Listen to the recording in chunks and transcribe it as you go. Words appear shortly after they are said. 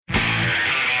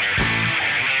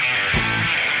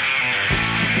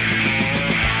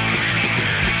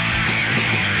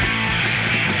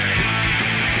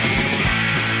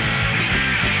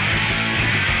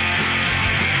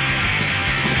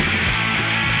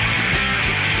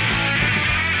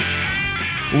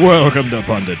Welcome to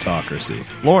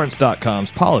Punditocracy,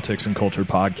 Lawrence.com's politics and culture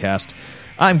podcast.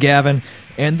 I'm Gavin,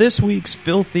 and this week's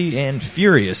filthy and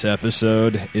furious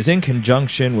episode is in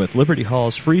conjunction with Liberty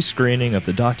Hall's free screening of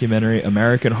the documentary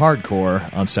American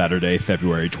Hardcore on Saturday,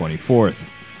 February 24th.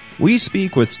 We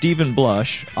speak with Stephen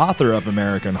Blush, author of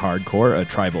American Hardcore, A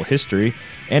Tribal History,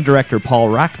 and director Paul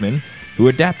Rachman, who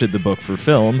adapted the book for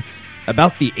film,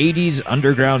 about the 80s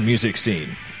underground music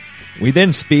scene. We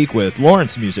then speak with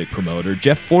Lawrence music promoter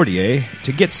Jeff Fortier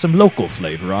to get some local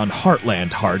flavor on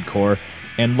Heartland Hardcore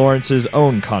and Lawrence's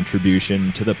own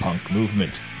contribution to the punk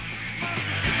movement.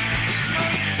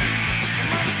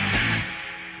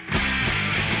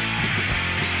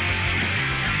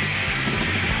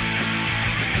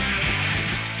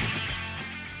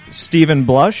 Stephen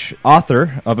Blush,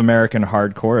 author of American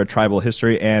Hardcore, A Tribal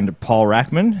History, and Paul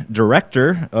Rachman,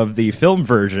 director of the film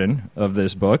version of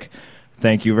this book.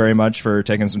 Thank you very much for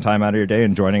taking some time out of your day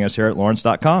and joining us here at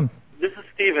Lawrence.com. This is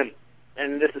Stephen,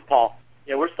 and this is Paul.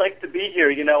 Yeah, we're psyched to be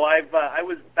here. You know, I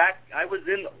was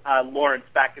in Lawrence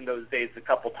back in those days a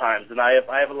couple times, and I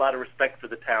have a lot of respect for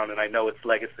the town, and I know its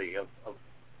legacy of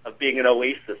being an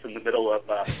oasis in the middle of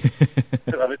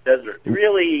a desert.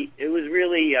 It was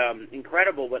really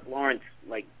incredible what Lawrence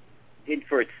did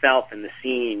for itself and the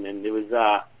scene, and it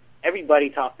was everybody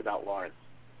talked about Lawrence.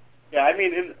 Yeah, I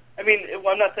mean,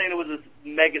 I'm not saying it was a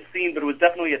mega scene, but it was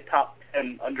definitely a top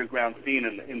 10 underground scene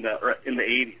in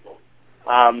the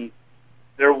 80s.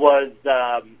 There was,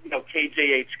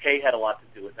 KJHK had a lot to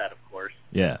do with that, of course.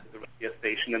 Yeah. The radio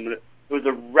station, and there was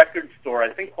a record store, I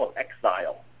think, called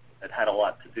Exile, that had a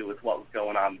lot to do with what was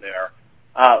going on there.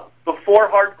 Before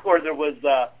hardcore, there was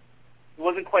it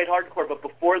wasn't quite hardcore, but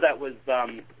before that was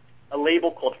a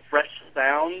label called Fresh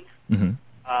Sounds. Mm-hmm.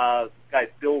 Guy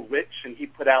Bill Rich, and he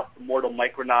put out the Mortal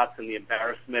Micronauts and the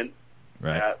Embarrassment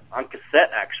on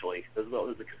cassette, actually. It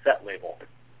was a cassette label.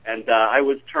 And I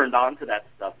was turned on to that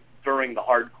stuff during the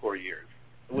hardcore years.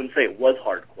 I wouldn't say it was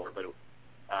hardcore, but it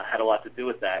had a lot to do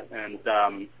with that. And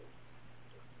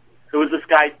there was this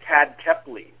guy, Tad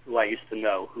Kepley, who I used to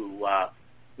know, who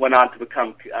went on to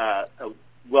become a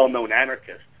well-known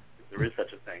anarchist, if there is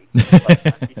such a thing.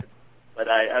 But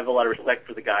I have a lot of respect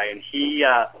for the guy, and he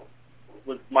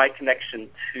was my connection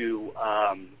to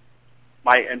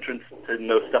my entrance to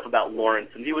know stuff about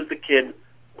Lawrence. And he was the kid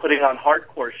putting on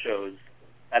hardcore shows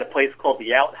at a place called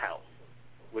the Outhouse,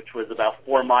 which was about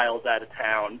 4 miles out of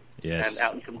town. Yes. And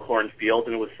out in some cornfield,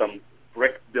 and it was some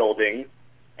brick building,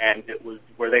 and it was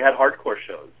where they had hardcore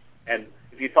shows. And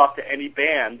if you talk to any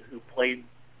band who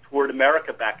toured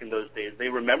America back in those days, they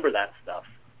remember that stuff.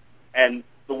 And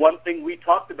the one thing we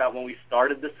talked about when we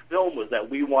started this film was that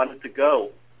we wanted to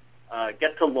go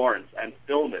get to Lawrence and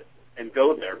film it and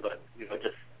go there, but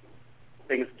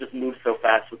things just moved so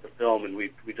fast with the film, and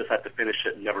we just had to finish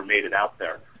it and never made it out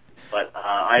there. But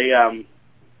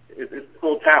it's a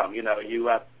cool town. You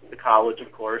have the college,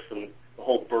 of course, and the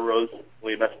whole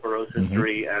William S. Burroughs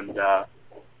history, and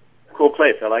cool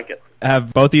place. I like it.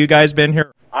 Have both of you guys been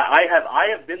here? I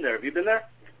have been there. Have you been there?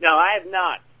 No, I have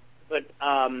not. But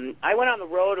I went on the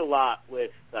road a lot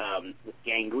with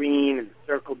Gangrene and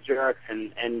Circle Jerks,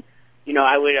 and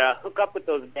I would hook up with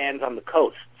those bands on the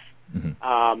coasts. Mm-hmm.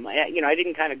 I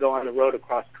didn't kind of go on the road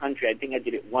across country. I think I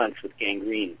did it once with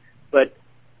Gangrene. But,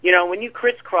 when you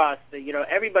crisscross,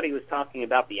 everybody was talking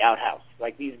about the Outhouse.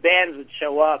 Like, these bands would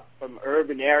show up from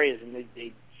urban areas, and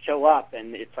they'd show up,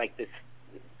 and it's like this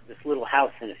little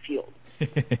house in a field,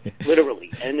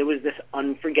 literally. And it was this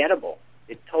unforgettable.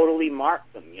 It totally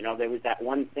marked them. There was that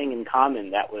one thing in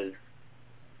common that was,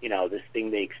 this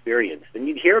thing they experienced. And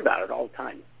you'd hear about it all the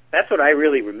time. That's what I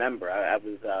really remember. I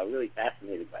was really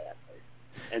fascinated by that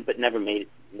place, but never made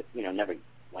it. Never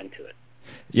went to it.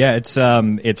 Yeah, it's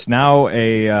now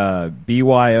a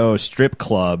BYO strip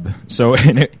club. So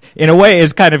in a way,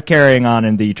 it's kind of carrying on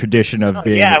in the tradition of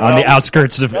being on the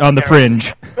outskirts of on the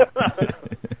fringe.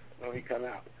 When we come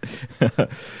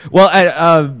out.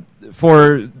 Well,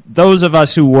 for those of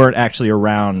us who weren't actually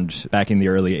around back in the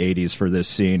early 80s for this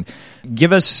scene,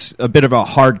 give us a bit of a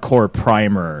hardcore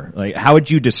primer. Like, how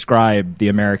would you describe the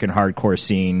American hardcore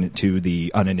scene to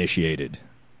the uninitiated?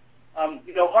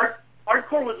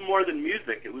 Hardcore was more than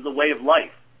music. It was a way of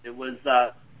life. It was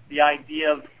the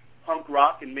idea of punk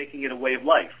rock and making it a way of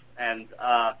life. And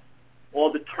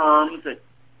all the terms that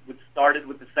started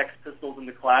with the Sex Pistols and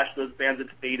the Clash, those bands had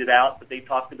faded out, but they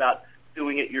talked about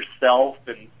doing it yourself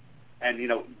and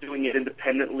doing it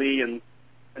independently, and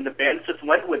the bands just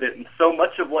went with it. And so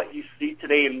much of what you see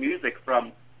today in music,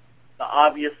 from the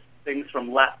obvious things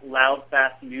from loud,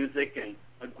 fast music and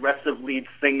aggressive lead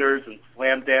singers and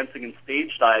slam dancing and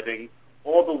stage diving,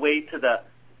 all the way to the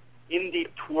indie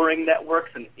touring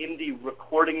networks and indie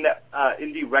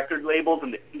indie record labels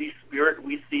and the indie spirit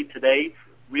we see today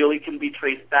really can be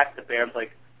traced back to bands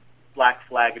like Black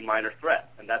Flag and Minor Threat,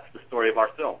 and that's the story of our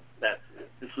film. That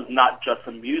this was not just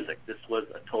some music; this was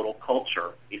a total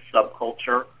culture, a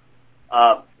subculture,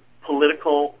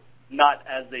 political, not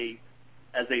as a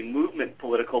movement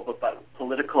political, but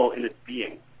political in its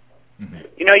being.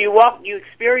 Mm-hmm. You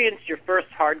experienced your first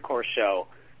hardcore show,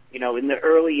 in the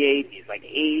early 80s, like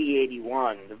 80,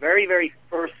 81, the very, very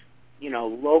first,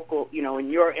 local, in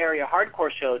your area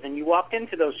hardcore shows, and you walked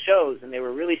into those shows and they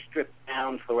were really stripped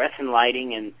down, fluorescent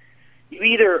lighting, and you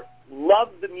either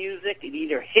loved the music, it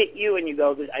either hit you and you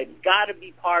go, I've got to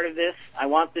be part of this, I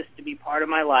want this to be part of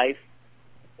my life,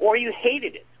 or you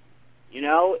hated it.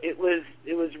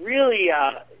 It was really,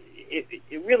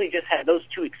 it really just had those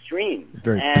two extremes.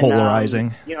 Very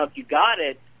polarizing. If you got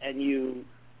it and you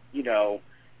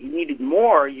needed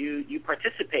more, you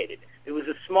participated. It was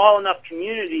a small enough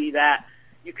community that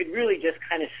you could really just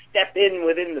kind of step in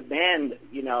within the band,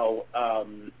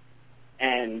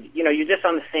 and you're just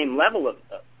on the same level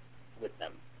with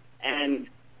them. And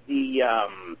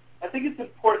I think it's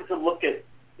important to look at,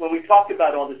 when we talk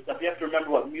about all this stuff, you have to remember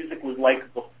what music was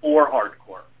like before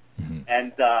hardcore. Mm-hmm.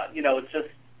 And, it's just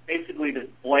basically this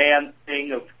bland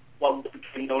thing of what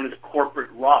became known as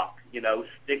corporate rock,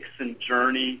 Styx and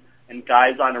Journey and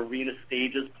guys on arena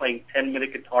stages playing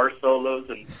 10-minute guitar solos,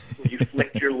 and you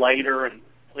flicked your lighter and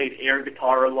played air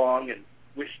guitar along and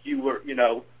wished you were,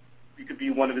 you could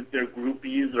be one of their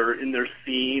groupies or in their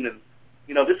scene. And,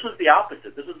 this was the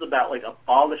opposite. This was about,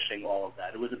 abolishing all of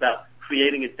that. It was about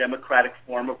creating a democratic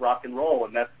form of rock and roll,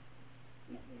 and that's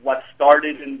what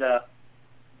started in the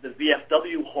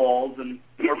VFW halls and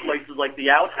more places like the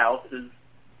Outhouses.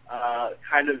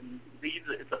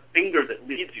 It's a finger that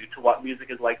leads you to what music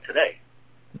is like today.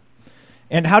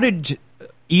 And how did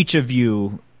each of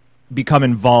you become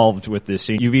involved with this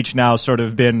scene? You've each now sort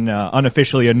of been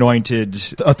unofficially anointed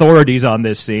authorities on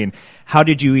this scene. How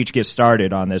did you each get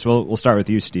started on this? We'll start with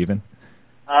you, Stephen.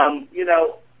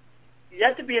 You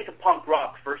have to be into punk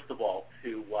rock, first of all,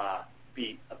 to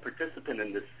be a participant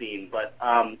in this scene. But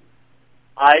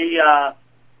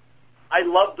I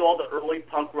loved all the early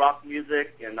punk rock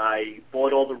music, and I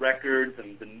bought all the records.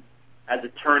 And then, as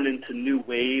it turned into new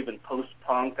wave and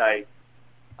post-punk, I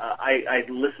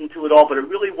listened to it all, but it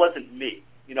really wasn't me.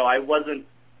 I wasn't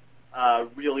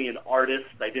really an artist.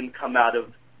 I didn't come out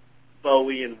of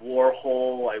Bowie and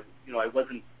Warhol. I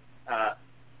wasn't.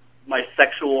 My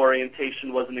sexual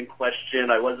orientation wasn't in question.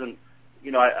 I wasn't.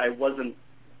 I wasn't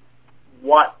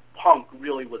what punk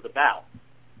really was about.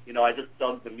 I just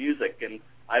dug the music, and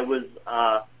I would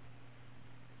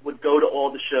go to all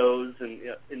the shows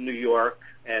in New York,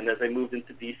 and as I moved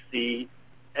into D.C.,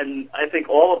 and I think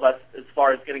all of us, as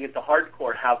far as getting into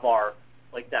hardcore, have our,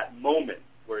 that moment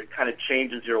where it kind of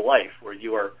changes your life, where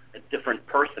you are a different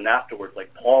person afterwards,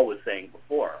 like Paul was saying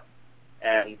before.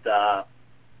 And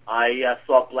I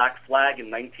saw Black Flag in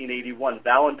 1981,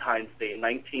 Valentine's Day in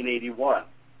 1981.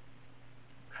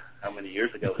 How many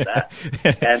years ago was that?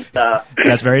 And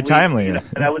that's very timely.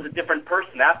 And I was a different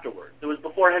person afterwards. It was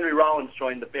before Henry Rollins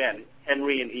joined the band.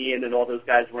 Henry and Ian and all those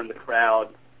guys were in the crowd,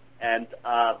 and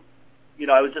I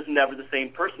was just never the same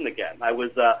person again. I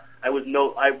went to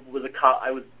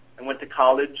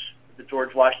college at the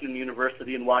George Washington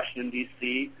University in Washington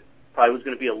D.C. Probably was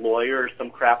going to be a lawyer or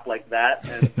some crap like that,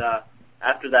 and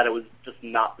after that, I was just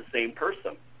not the same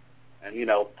person. And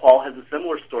Paul has a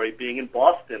similar story. Being in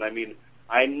Boston,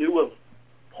 I knew of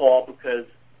Paul because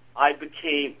I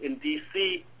became, in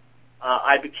D.C.,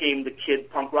 I became the kid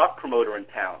punk rock promoter in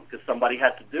town because somebody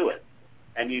had to do it.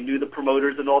 And you knew the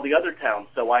promoters in all the other towns.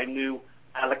 So I knew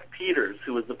Alec Peters,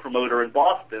 who was the promoter in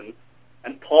Boston.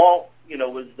 And Paul,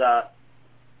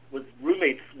 was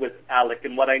roommates with Alec.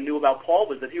 And what I knew about Paul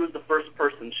was that he was the first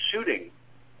person shooting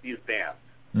these bands.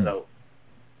 Mm. So,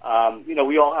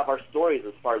 we all have our stories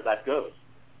as far as that goes.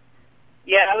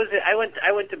 Yeah,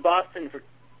 I went to Boston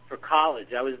for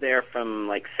college. I was there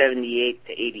from 78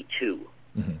 to 82,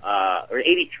 or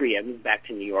 83. I moved back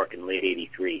to New York in late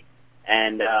 83,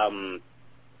 and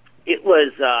it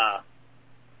was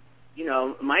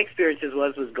my experiences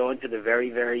was going to the very,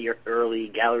 very early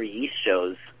Gallery East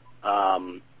shows,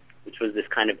 which was this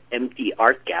kind of empty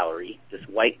art gallery, this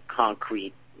white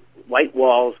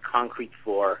walls, concrete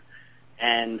floor,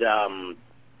 and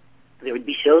there would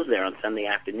be shows there on Sunday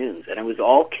afternoons, and it was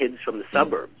all kids from the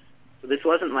suburbs. So this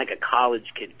wasn't like a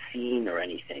college kid scene or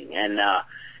anything. And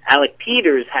Alec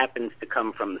Peters happens to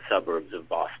come from the suburbs of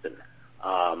Boston,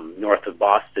 north of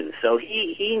Boston. So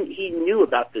he knew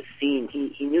about the scene.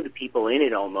 He knew the people in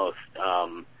it almost.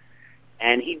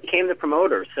 and he became the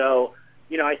promoter. So,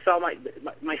 I saw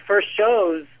my first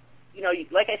shows.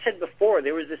 Like I said before,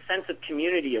 there was a sense of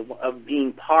community of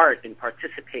being part and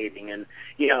participating, and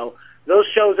those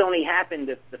shows only happened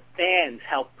if the fans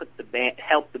helped the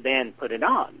band put it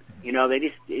on.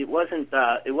 It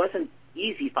wasn't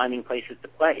easy finding places to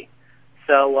play.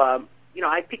 So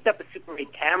I picked up a Super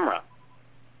 8 camera,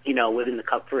 within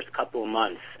the first couple of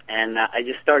months, and I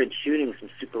just started shooting some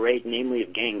Super 8, namely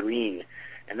of Gang Green,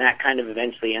 and that kind of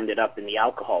eventually ended up in the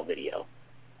Alcohol video,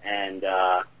 and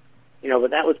but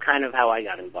that was kind of how I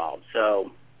got involved.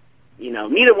 So,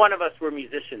 neither one of us were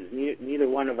musicians. Neither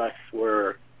one of us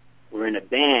were in a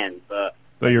band, but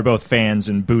you're both fans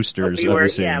and boosters of the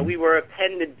scene. Yeah, we were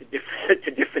appended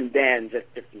to different bands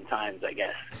at different times, I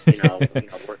guess. Working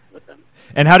with them.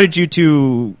 And how did you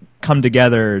two come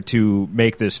together to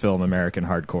make this film, American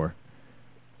Hardcore?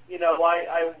 When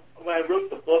I wrote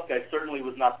the book, I certainly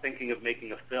was not thinking of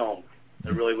making a film.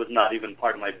 It really was not even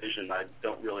part of my vision. I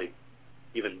don't really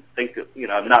even think of,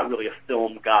 I'm not really a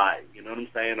film guy. You know what I'm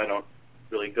saying? I don't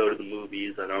really go to the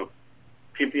movies. I don't.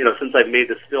 Since I've made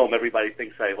this film, everybody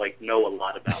thinks I know a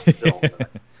lot about film.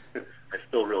 I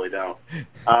still really don't.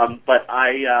 But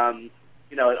I,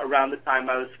 around the time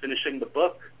I was finishing the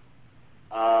book,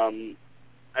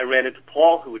 I ran into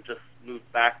Paul, who had just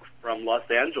moved back from Los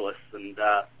Angeles, and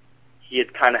he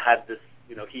had kind of had this.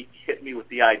 He hit me with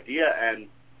the idea, and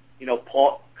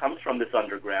Paul comes from this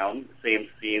underground, the same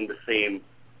scene, the same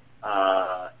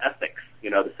ethics,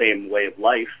 the same way of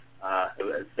life,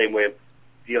 the same way of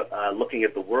looking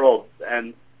at the world,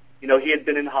 and he had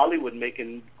been in Hollywood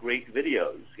making great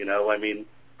videos.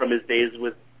 From his days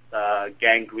with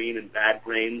Gang Green and Bad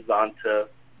Brains on to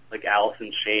Alice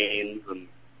in Chains and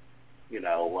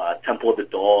Temple of the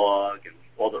Dog and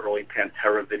all the early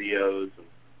Pantera videos. And,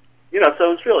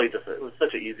 so it was really it was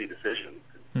such an easy decision,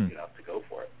 to go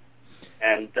for it.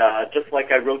 And just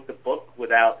like I wrote the book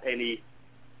without any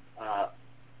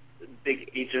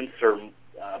big agents or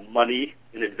money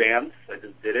in advance, I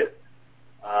just did it.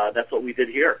 That's what we did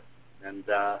here, and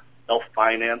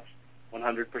self-financed,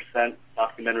 100%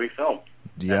 documentary film.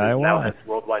 DIY. Now has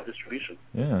worldwide distribution.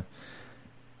 Yeah.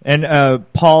 And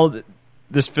Paul,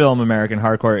 this film, American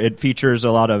Hardcore, it features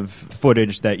a lot of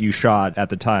footage that you shot at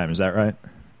the time. Is that right?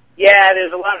 Yeah,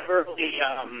 there's a lot of early,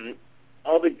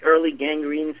 all the early Gang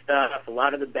Green stuff, a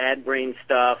lot of the Bad Brain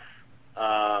stuff,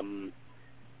 and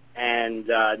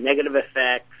Negative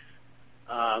Effects.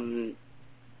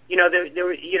 There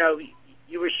were,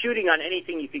 you were shooting on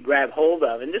anything you could grab hold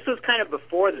of, and this was kind of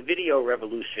before the video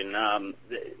revolution.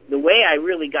 The way I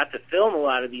really got to film a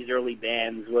lot of these early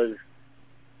bands was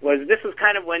this was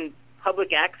kind of when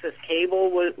public access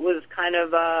cable was kind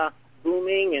of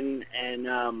booming,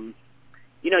 and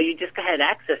you just had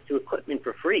access to equipment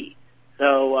for free.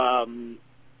 So I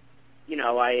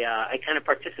kind of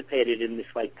participated in this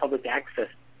public access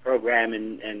program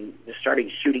and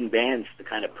started shooting bands to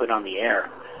kind of put on the air.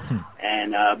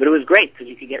 And but it was great because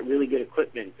you could get really good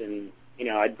equipment, and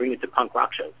I'd bring it to punk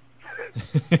rock shows.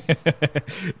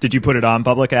 Did you put it on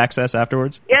public access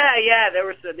afterwards? Yeah. There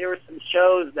were some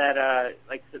shows that a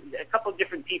couple of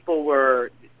different people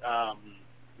were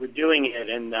doing it,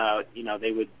 and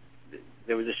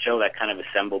there was a show that kind of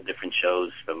assembled different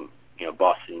shows from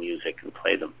Boston music and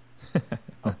played them.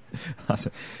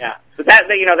 Awesome. Yeah, so that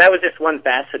was just one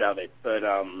facet of it, but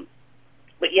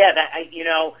yeah,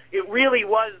 it really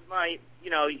was my,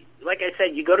 like I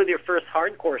said, you go to your first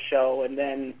hardcore show, and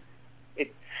then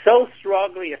it so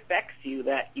strongly affects you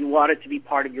that you want it to be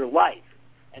part of your life,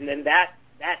 and then that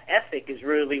ethic is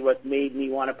really what made me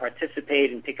want to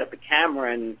participate and pick up a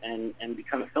camera and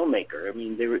become a filmmaker. I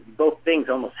mean, both things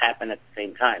almost happened at the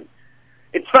same time.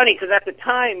 It's funny because at the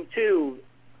time too,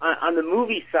 on the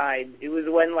movie side, it was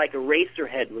when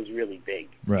Eraserhead was really big.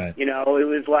 Right. It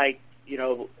was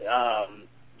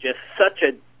just such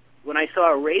a. When I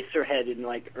saw Eraserhead in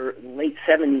late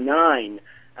 '79,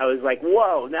 I was like,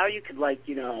 whoa! Now you could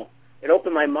it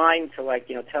opened my mind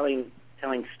to telling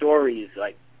stories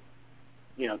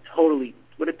totally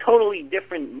with a totally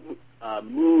different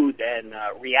mood and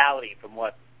reality from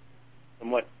what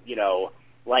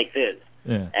life is.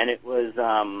 Yeah. And it was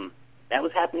that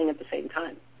was happening at the same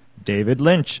time. David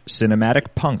Lynch,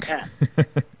 cinematic punk. Yeah.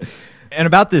 And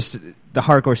about the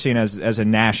hardcore scene as a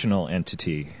national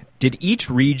entity, did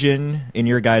each region, in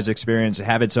your guys' experience,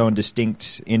 have its own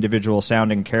distinct individual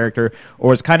sounding character, or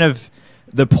was kind of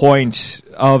the point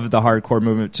of the hardcore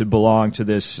movement to belong to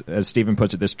this, as Stephen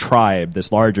puts it, this tribe,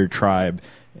 this larger tribe,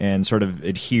 and sort of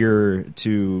adhere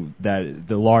to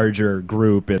the larger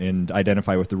group and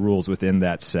identify with the rules within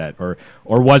that set? Or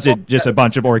was it just a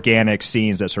bunch of organic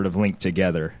scenes that sort of linked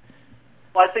together?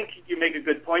 Well, I think you make a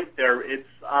good point there. It's,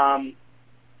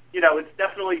 it's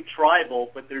definitely tribal,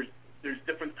 but there's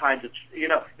different kinds of,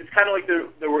 it's kind of like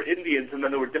there were Indians and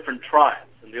then there were different tribes,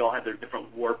 and they all had their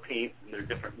different war paint and their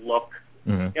different look.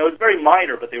 Mm-hmm. It was very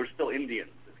minor, but they were still Indians,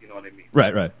 if you know what I mean.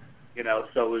 Right.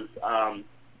 So it was,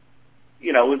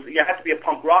 you had to be a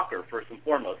punk rocker first and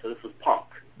foremost, so this was punk,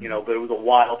 but it was a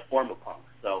wild form of punk,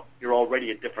 so you're already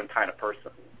a different kind of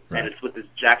person. Right. And it's with this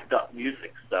jacked up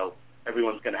music, so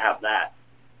everyone's going to have that.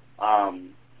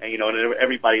 And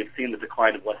everybody had seen the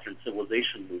decline of Western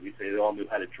civilization movies. They all knew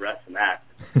how to dress and act,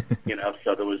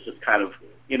 so there was just kind of,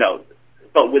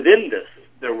 but within this,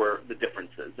 there were the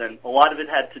differences. And a lot of it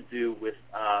had to do with,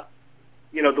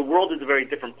 the world is a very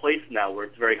different place now where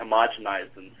it's very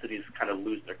homogenized and cities kind of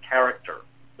lose their character.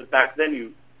 But back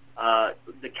then,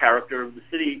 the character of the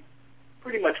city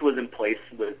pretty much was in place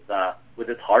with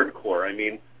its hardcore. I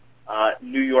mean,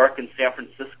 New York and San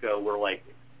Francisco were like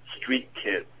street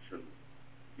kids and,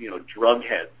 drug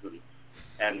heads,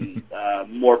 and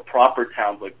more proper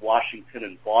towns like Washington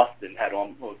and Boston had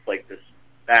almost like this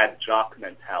bad jock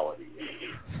mentality.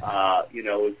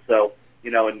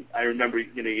 And I remember,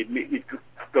 you'd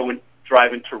go and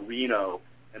drive into Reno,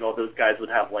 and all those guys would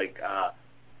have like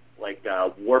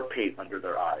war paint under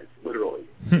their eyes, literally,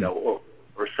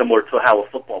 or similar to how a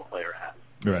football player has,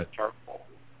 right? Charcoal.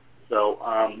 So,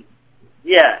 and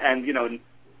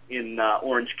in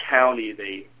Orange County,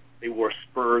 they wore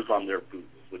spurs on their boots,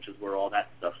 which is where all that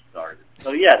stuff started.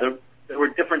 So there were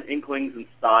different inklings and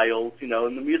styles, and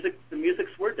the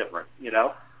musics were different,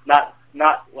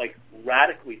 not like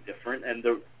radically different, and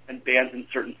bands in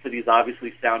certain cities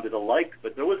obviously sounded alike,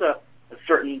 but there was a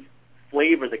certain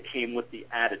flavor that came with the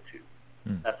attitude.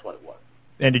 That's what it was.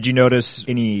 And did you notice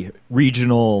any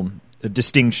regional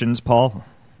distinctions, Paul?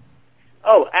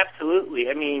 Oh, absolutely.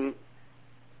 I mean,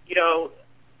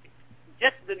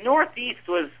 just the Northeast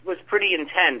was pretty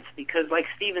intense because, like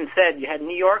Steven said, you had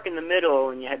New York in the middle,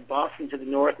 and you had Boston to the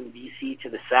north and D.C. to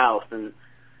the south, and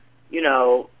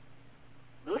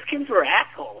those kids were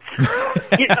assholes.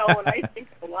 When I think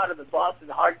of a lot of the Boston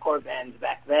hardcore bands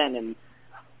back then, and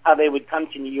how they would come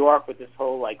to New York with this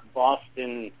whole like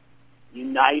Boston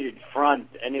united front,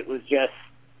 and it was just,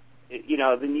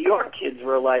 the New York kids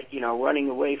were like, running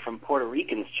away from Puerto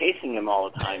Ricans, chasing them all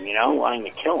the time, wanting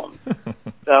to kill them.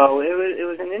 So it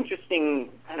was an interesting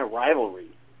kind of rivalry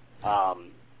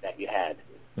that you had.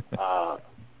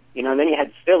 And then you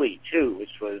had Philly too,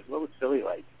 what was Philly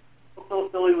like? Well,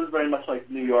 Philly was very much like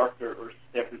New York or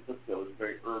San Francisco. It was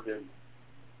very urban,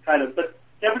 kind of. But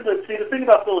the thing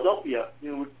about Philadelphia,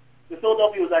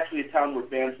 Philadelphia was actually a town where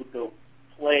bands would go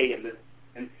play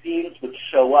and scenes would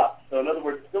show up. So in other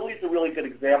words, Philly's a really good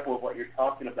example of what you're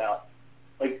talking about.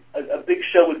 Like a big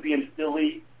show would be in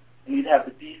Philly, and you'd have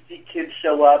the D.C. kids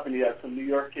show up, and you'd have some New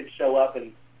York kids show up,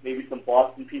 and maybe some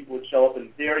Boston people would show up,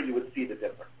 and there you would see the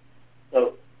difference.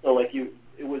 So like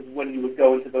it was when you would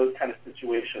go into those kind of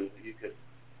situations that you could,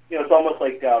 it's almost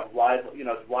like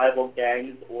rival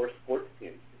gangs or sports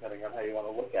teams, depending on how you want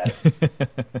to look at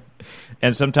it.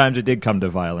 And sometimes it did come to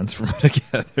violence from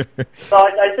together. So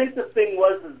I think the thing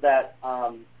was that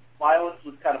violence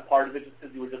was kind of part of it, just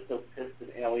because you were just so pissed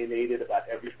and alienated about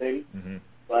everything. Mm-hmm.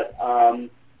 But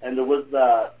and there was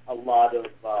a lot of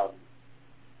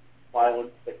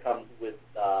violence that comes with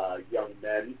young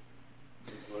men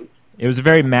in groups. It was a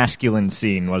very masculine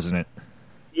scene, wasn't it?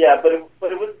 Yeah, but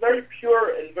it was very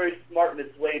pure and very smart in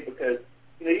its way, because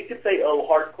you could say,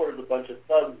 hardcore is a bunch of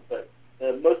thugs, but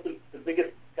the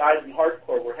biggest guys in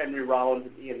hardcore were Henry Rollins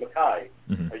and Ian MacKaye.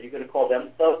 Mm-hmm. Are you going to call them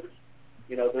thugs?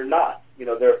 They're not.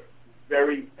 They're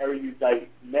very erudite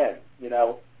men.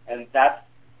 And that's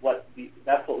what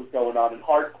was going on in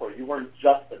hardcore. You weren't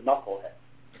just a knucklehead.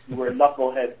 You were a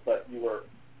knucklehead, but you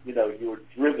were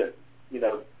driven.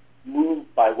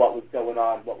 Moved by what was going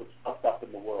on, what was fucked up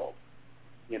in the world.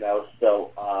 So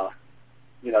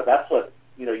that's what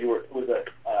it was a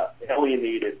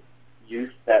alienated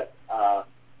youth that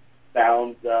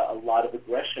found a lot of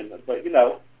aggression. But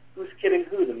who's kidding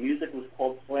who? The music was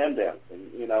called slam dancing.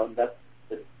 And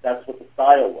that's what the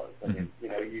style was. I mean,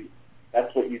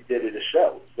 that's what you did at a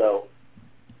show. So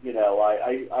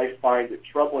I find it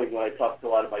troubling when I talk to a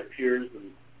lot of my peers,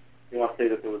 and they want to say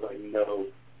that there was no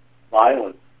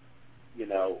violence,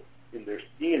 in their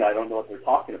scene. I don't know what they're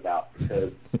talking about,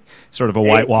 because sort of a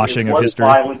whitewashing of history.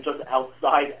 Violence just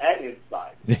outside and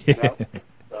inside.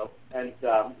 So and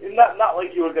not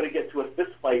like you were going to get to a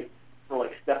fist fight for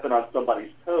like stepping on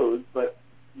somebody's toes, but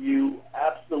you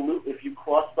absolutely, if you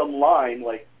crossed some line,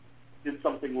 like did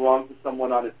something wrong to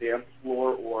someone on a dance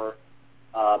floor, or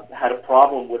had a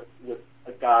problem with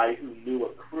a guy who knew a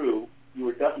crew, you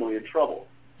were definitely in trouble.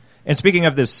 And speaking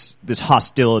of this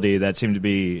hostility that seemed to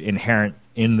be inherent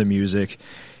in the music,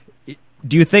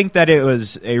 do you think that it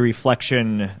was a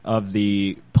reflection of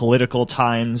the political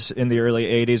times in the early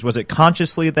 80s? Was it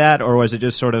consciously that, or was it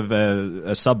just sort of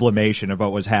a sublimation of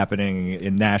what was happening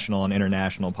in national and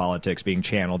international politics being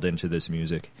channeled into this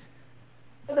music?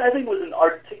 I think it was an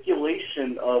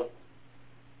articulation of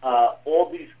all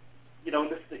these,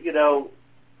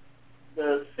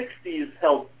 the 60s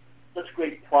held such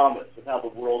great promise of how the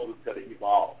world was going to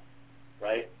evolve,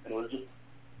 right? And it was just,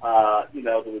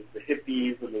 there was the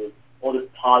hippies and there was all this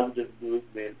positive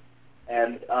movement.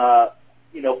 And,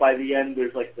 by the end,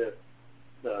 there's like the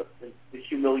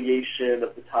humiliation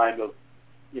of the time of,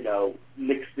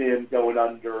 Nixon going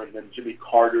under and then Jimmy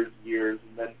Carter's years.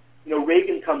 And then,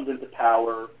 Reagan comes into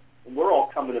power and we're all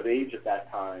coming of age at that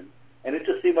time. And it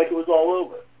just seemed like it was all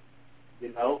over,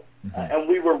 Mm-hmm. And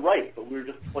we were right, but we were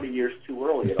just 20 years too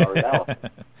early in our analysis.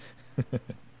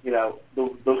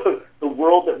 The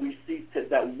world that we see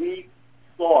that we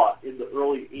saw in the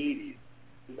early 80s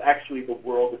is actually the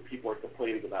world that people are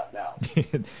complaining about now.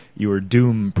 You were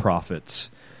doom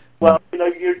prophets. Well,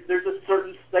 there's a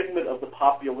certain segment of the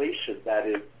population that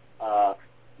is,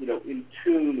 in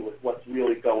tune with what's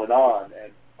really going on,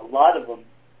 and a lot of them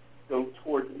go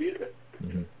towards music.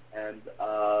 Mm-hmm. And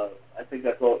I think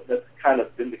that's kind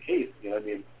of been the case.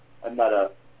 I'm not a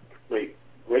great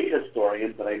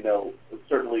historian, but I know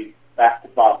certainly back to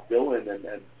Bob Dylan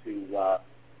and to the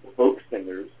folk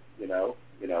singers,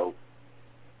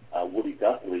 Woody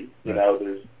Guthrie,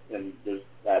 there's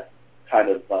that kind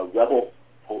of rebel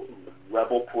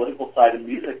political side of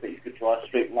music that you could draw a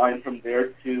straight line from there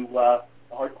to the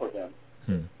hardcore band.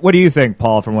 What do you think,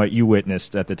 Paul, from what you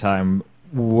witnessed at the time?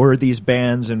 Were these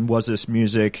bands and was this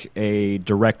music a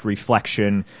direct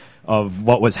reflection of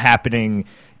what was happening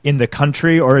in the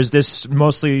country, or is this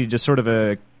mostly just sort of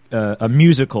a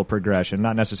musical progression,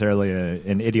 not necessarily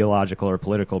an ideological or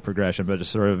political progression, but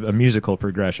just sort of a musical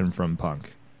progression from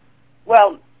punk?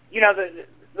 Well,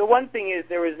 the one thing is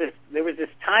there was this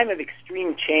time of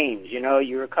extreme change.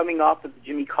 You were coming off of the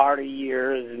Jimmy Carter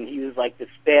years, and he was like this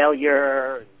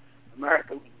failure, and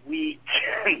America was weak,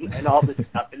 and all this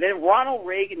stuff. And then Ronald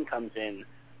Reagan comes in,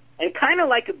 and kind of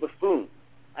like a buffoon.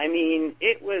 I mean,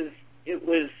 it was he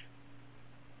was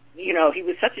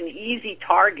such an easy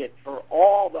target for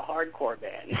all the hardcore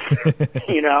bands,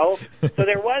 So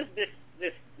there was this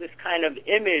kind of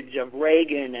image of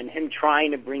Reagan and him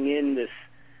trying to bring in this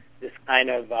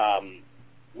kind of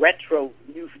retro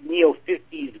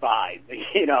neo-50s vibe,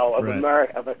 of right.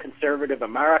 America, of a conservative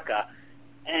America.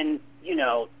 And,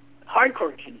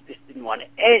 hardcore kids just didn't want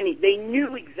they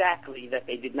knew exactly that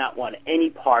they did not want any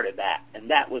part of that,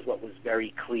 and that was what was very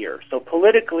clear. So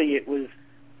politically, it was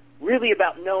really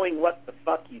about knowing what the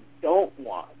fuck you don't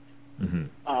want,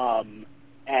 mm-hmm.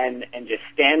 And just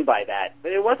stand by that.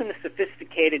 But it wasn't a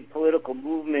sophisticated political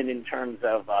movement in terms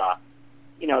of,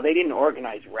 they didn't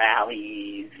organize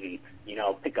rallies,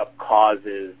 pick up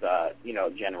causes,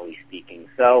 generally speaking.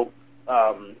 So,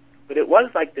 but it was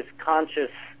like this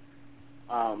conscious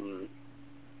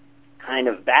kind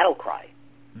of battle cry,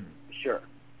 sure.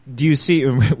 Do you see,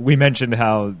 we mentioned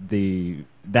how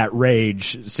that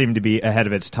rage seemed to be ahead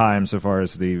of its time so far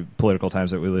as the political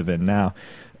times that we live in now,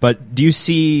 but do you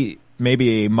see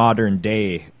maybe a modern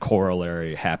day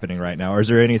corollary happening right now, or is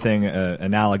there anything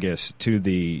analogous to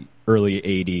the early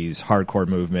 80s hardcore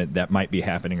movement that might be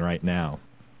happening right now?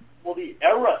 Well, the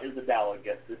era is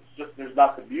analogous. It's just there's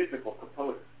not the musical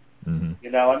component. Mm-hmm.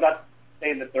 I'm not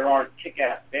saying that there aren't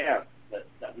kick-ass bands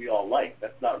that we all like.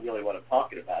 That's not really what I'm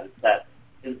talking about. It's that,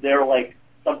 is there like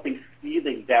something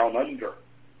seething down under?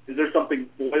 Is there something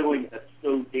boiling that's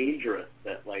so dangerous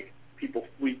that like people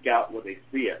freak out when they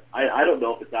see it? I don't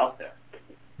know if it's out there.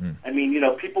 Mm. I mean,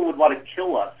 people would want to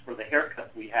kill us for the haircut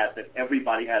we had that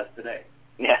everybody has today.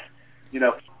 Yes.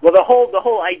 Well, the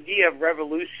whole idea of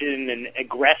revolution and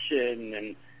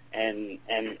aggression and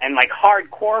like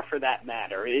hardcore for that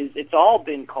matter it's all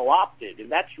been co-opted, and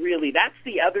that's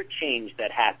the other change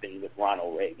that happened with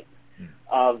Ronald Reagan,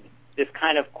 of this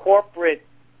kind of corporate,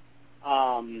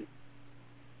 the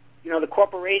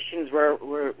corporations were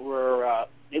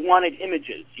they wanted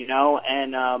images,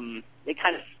 and they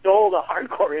kind of stole the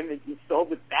hardcore image and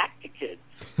sold it back to kids,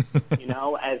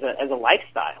 as a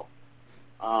lifestyle.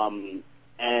 And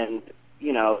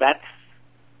that's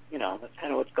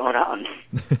kind of what's going on.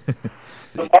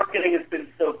 The marketing has been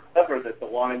so clever that the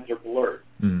lines are blurred.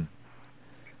 Mm.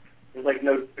 There's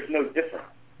no difference.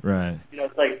 Right.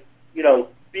 It's like,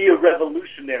 be a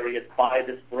revolutionary and buy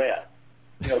this brand.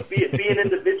 Be an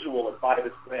individual and buy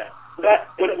this brand. So that,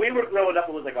 when we were growing up,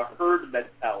 it was like a herd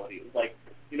mentality. It was like,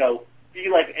 be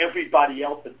like everybody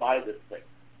else and buy this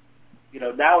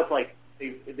now it's like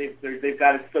they've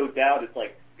got it so down. It's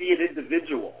like, be an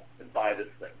individual and buy this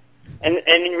thing. And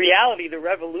in reality, the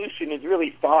revolution is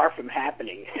really far from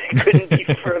happening. It couldn't be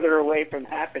further away from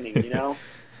happening.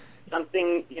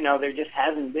 Something. There just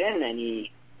hasn't been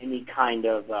any kind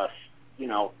of you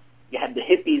had the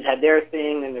hippies had their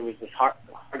thing, and there was this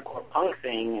hardcore punk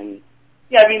thing, and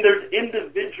there's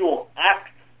individual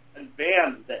acts and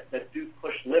bands that do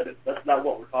push limits. That's not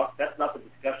what we're talking. That's not the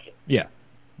discussion. Yeah,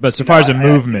 but so far as a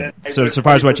movement, so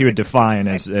far as what you would define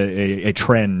as a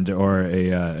trend or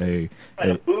a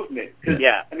movement.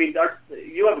 Yeah,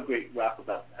 you have a great rap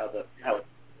about how it.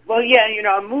 Well, yeah,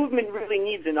 a movement really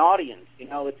needs an audience.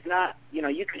 It's not.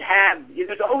 You could have.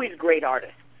 There's always great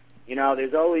artists.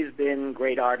 There's always been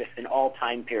great artists in all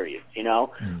time periods,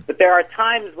 But there are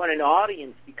times when an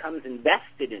audience becomes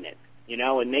invested in it,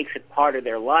 and makes it part of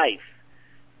their life.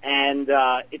 And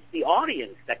it's the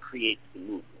audience that creates the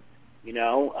movement,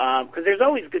 because there's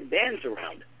always good bands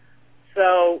around.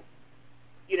 So,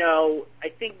 I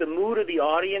think the mood of the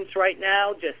audience right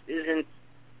now just isn't,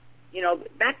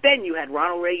 back then you had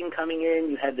Ronald Reagan coming in,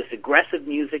 you had this aggressive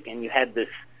music, and you had this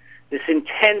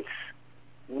intense,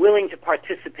 willing to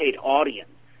participate audience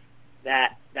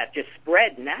that just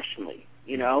spread nationally,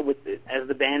 as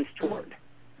the bands toured,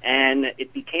 and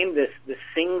it became this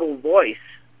single voice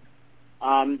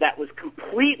that was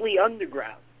completely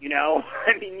underground.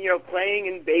 Playing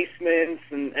in basements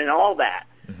and all that,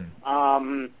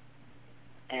 and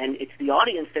it's the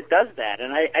audience that does that.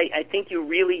 And I think you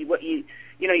really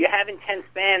you have intense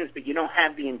bands, but you don't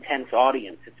have the intense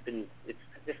audience. It's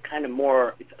just kind of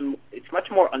more. It's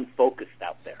much more unfocused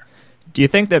out there. Do you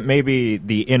think that maybe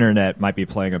the internet might be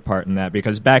playing a part in that?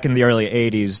 Because back in the early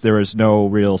 '80s, there was no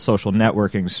real social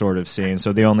networking sort of scene.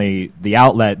 So the only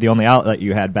outlet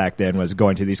you had back then was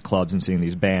going to these clubs and seeing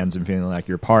these bands and feeling like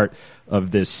you're part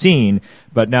of this scene.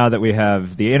 But now that we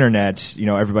have the internet,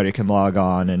 everybody can log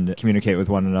on and communicate with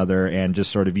one another and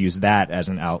just sort of use that as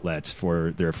an outlet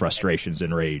for their frustrations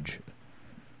and rage.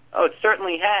 Oh, it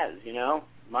certainly has.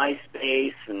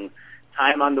 MySpace and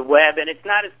time on the web, and it's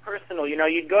not as personal.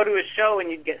 You'd go to a show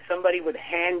and somebody would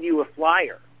hand you a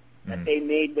flyer that they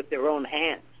made with their own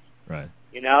hands. Right.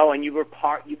 And you were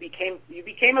you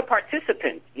became a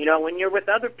participant. When you're with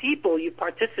other people, you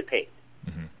participate.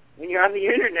 Mm-hmm. When you're on the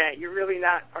internet, you're really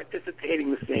not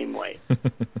participating the same way.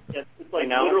 It's like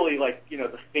literally like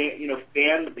the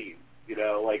fan leads.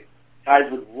 Like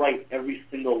guys would write every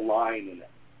single line in it.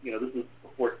 This is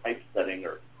before typesetting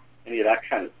or any of that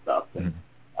kind of stuff. And,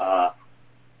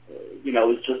 it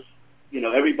was just,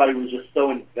 everybody was just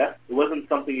so invested. It wasn't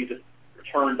something you just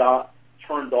turned off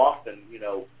and,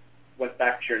 went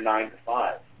back to your 9 to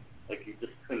 5. Like, you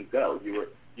just couldn't go. You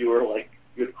were like,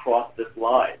 you had crossed this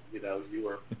line, you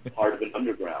were part of an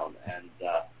underground. And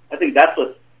I think that's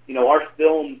what, our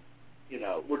film,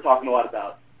 we're talking a lot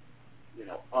about,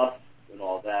 us and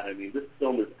all that. This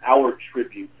film is our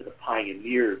tribute to the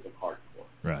pioneers of hardcore.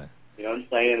 Right. You know what I'm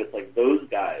saying? It's like those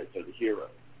guys are the heroes.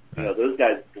 Those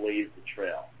guys blazed the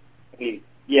trail. I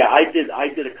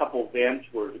did a couple of van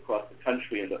tours across the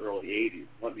country in the early '80s.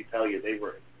 Let me tell you, they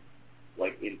were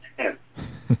like intense,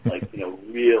 like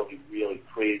really, really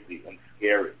crazy and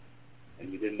scary,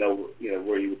 and you didn't know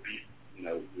where you would be,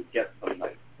 you would get some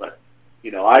nights. But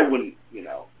I wouldn't,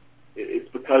 it's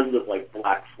because of like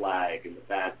Black Flag and the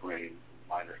Bad Brains and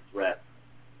Minor Threat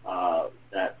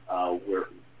that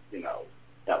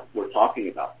we're talking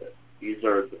about this. These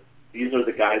are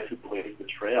the guys who blazed the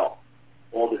trail.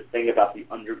 All this thing about the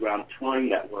underground touring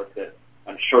network that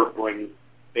I'm sure brings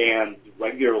bands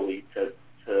regularly to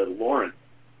Lawrence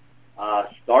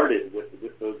started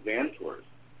with those van tours,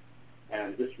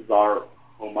 and this is our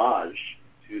homage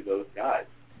to those guys.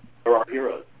 They're our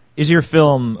heroes. Is your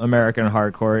film American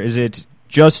Hardcore? Is it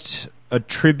just a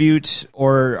tribute,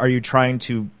 or are you trying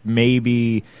to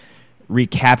maybe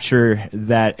recapture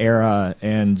that era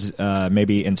and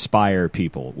maybe inspire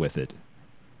people with it?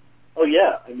 Oh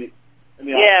yeah, we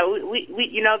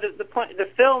the point. The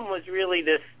film was really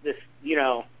this the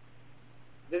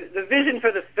vision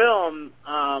for the film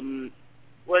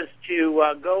was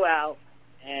to go out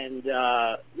and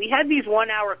we had these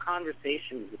 1-hour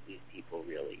conversations with these people.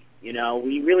 Really,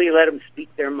 we really let them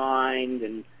speak their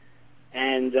mind,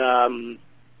 and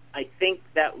I think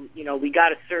that we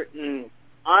got a certain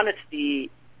honesty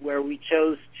where we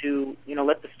chose to,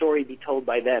 let the story be told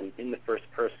by them in the first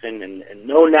person, and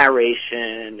no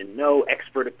narration and no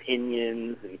expert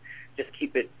opinions, and just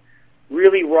keep it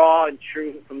really raw and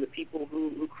true from the people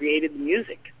who created the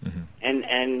music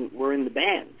and were in the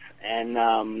bands.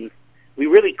 And we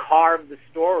really carved the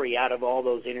story out of all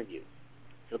those interviews.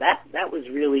 So that was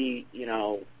really,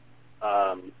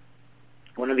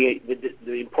 one of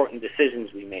the important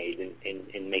decisions we made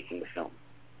in making the film.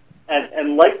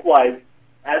 And likewise,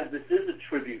 as this is a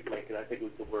tribute, Lincoln, I think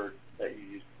was the word that you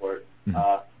used for it.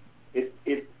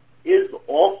 It is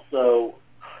also,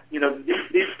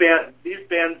 these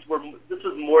bands were. This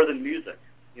was more than music,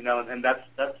 and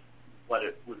that's what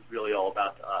it was really all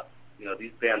about to us.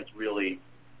 These bands really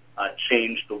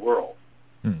changed the world,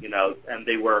 and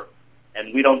they were.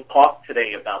 And we don't talk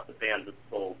today about the bands that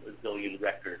sold a zillion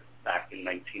records back in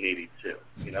 1982.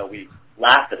 We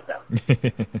laugh at them.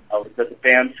 But the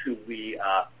bands who we,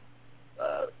 are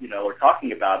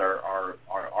talking about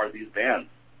are these bands,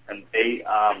 and they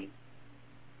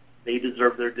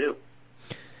deserve their due.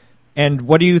 And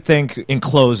what do you think, in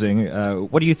closing,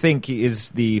 what do you think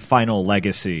is the final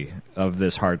legacy of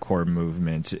this hardcore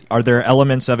movement? Are there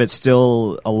elements of it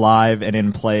still alive and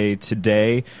in play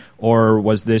today, or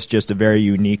was this just a very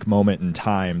unique moment in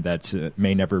time that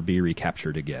may never be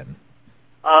recaptured again?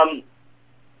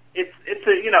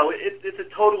 It's a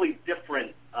totally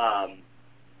different.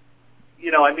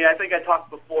 I think I talked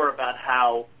before about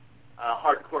how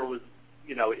hardcore was.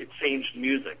 It changed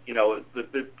music.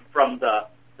 From the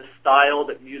style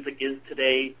that music is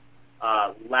today,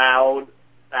 loud,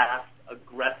 fast,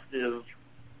 aggressive,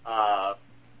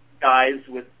 guys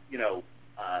with,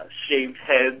 shaved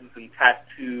heads and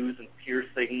tattoos and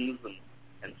piercings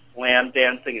and slam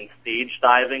dancing and stage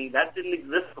diving. That didn't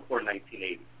exist before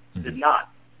 1980. It did not,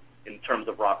 in terms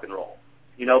of rock and roll.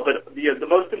 But the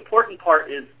most important part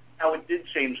is how it did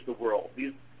change the world.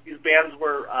 These bands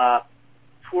were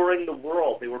touring the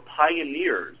world. They were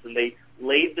pioneers, and they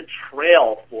laid the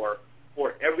trail for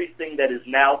everything that is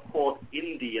now called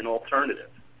indie and alternative.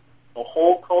 The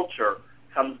whole culture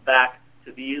comes back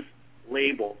to these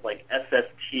labels like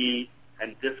SST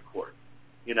and Discord,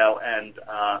 and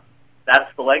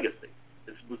that's the legacy.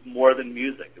 This was more than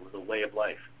music. It was a way of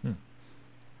life.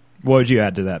 What would you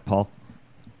add to that, Paul?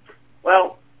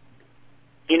 Well,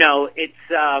 it's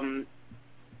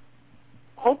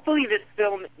hopefully this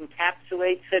film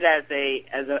encapsulates it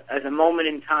as a moment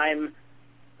in time,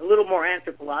 a little more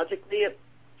anthropologically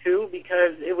too,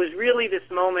 because it was really this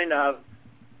moment of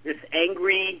this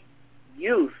angry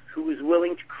youth who was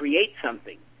willing to create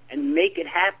something and make it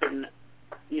happen,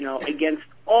 against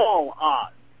all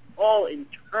odds, all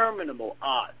interminable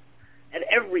odds, at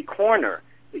every corner.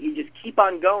 But you just keep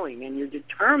on going, and you're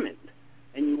determined,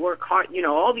 and you work hard.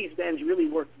 All these bands really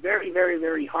worked very, very,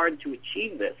 very hard to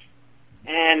achieve this.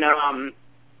 And,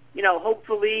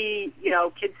 hopefully,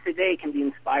 kids today can be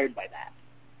inspired by that,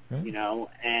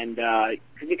 and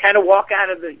because you kind of walk out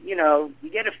of the, you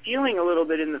get a feeling a little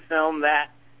bit in the film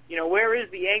that, where is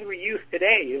the angry youth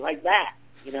today like that?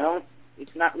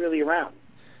 It's not really around.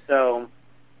 So,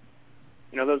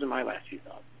 those are my last few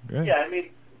thoughts. Great. Yeah,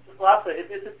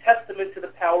 it's a testament to the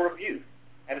power of youth,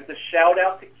 and it's a shout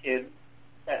out to kids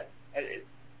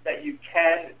that you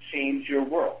can change your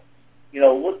world.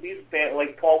 Look, these bands,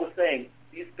 like Paul was saying,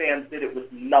 these bands did it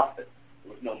with nothing.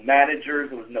 There was no managers,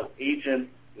 there was no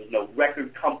agents, there was no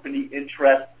record company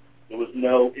interest, there was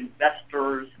no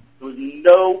investors, there was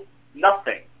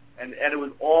nothing, and it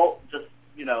was all just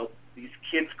these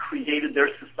kids created their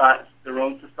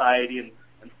own society, and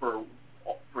for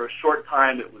a short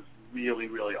time it was really,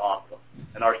 really awesome.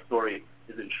 And our story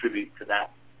is in tribute to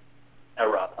that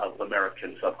era of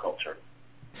American subculture.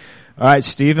 All right,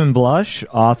 Stephen Blush,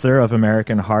 author of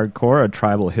American Hardcore, A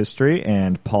Tribal History,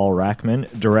 and Paul Rackman,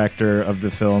 director of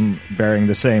the film bearing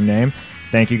the same name.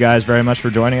 Thank you guys very much for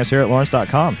joining us here at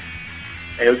Lawrence.com.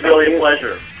 Hey, it was really a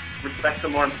pleasure. Respect to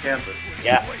Lawrence, Kansas.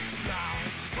 Yeah.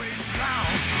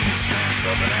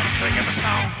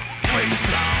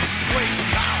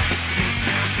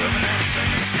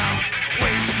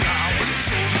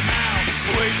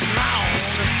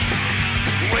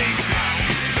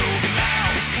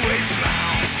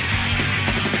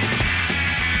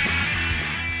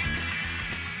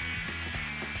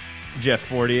 Jeff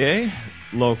Fortier,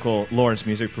 local Lawrence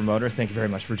music promoter. Thank you very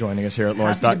much for joining us here at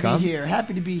Lawrence.com.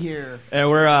 Happy to be here. And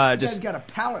we're you guys got a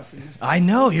palace in this. I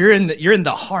know you're in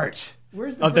the heart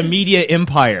of the media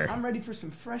empire. I'm ready for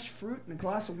some fresh fruit and a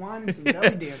glass of wine and some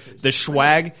belly dancers. The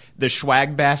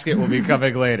swag basket will be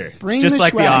coming later. Bring it's just the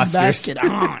like the swag Oscars. basket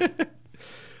on.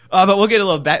 But we'll get a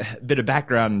little bit of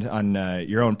background on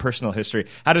your own personal history.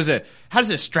 How does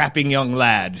a strapping young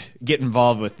lad get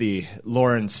involved with the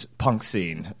Lawrence punk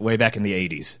scene way back in the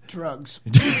 80s? Drugs.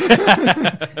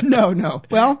 No.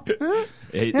 Well,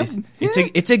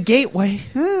 it's a gateway.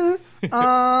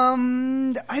 I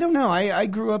don't know. I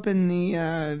grew up in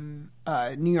the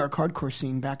New York hardcore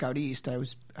scene back out east. I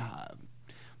was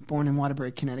born in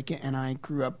Waterbury, Connecticut, and I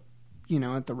grew up,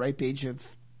 at the ripe age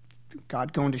of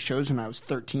got going to shows when I was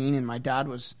 13, and my dad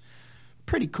was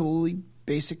pretty cool. He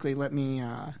basically let me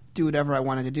do whatever I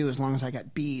wanted to do as long as I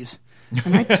got B's.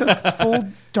 And I took full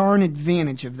darn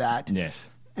advantage of that. Yes.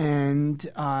 And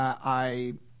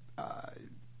I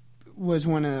was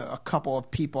one of a couple of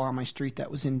people on my street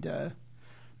that was into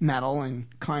metal and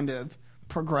kind of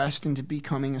progressed into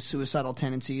becoming a Suicidal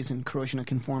Tendencies and Corrosion of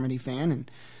Conformity fan. And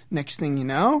next thing you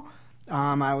know,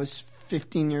 I was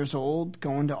 15 years old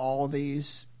going to all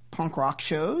these punk rock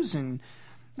shows, and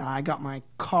I got my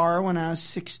car when I was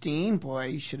 16. Boy,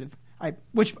 you should have.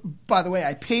 Which, by the way,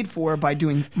 I paid for by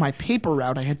doing my paper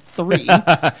route. I had 3.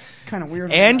 Kind of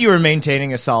weird. And you were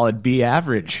maintaining a solid B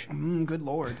average. Good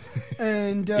Lord.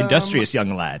 And industrious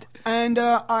young lad. And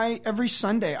every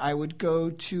Sunday I would go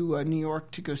to New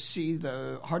York to go see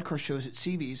the hardcore shows at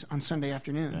CB's on Sunday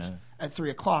afternoons at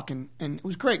 3 o'clock. And it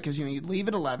was great because, you'd leave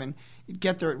at 11, you'd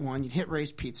get there at 1, you'd hit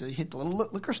Ray's Pizza, you'd hit the little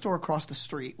liquor store across the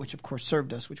street, which of course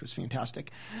served us, which was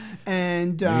fantastic.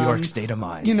 And New York state of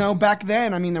mind. Back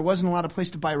then, there wasn't a lot of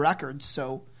place to buy records,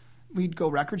 so we'd go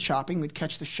record shopping. We'd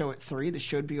catch the show at 3. The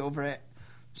show would be over at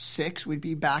 6. We'd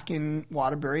be back in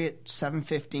Waterbury at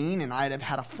 7:15, and I'd have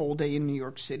had a full day in New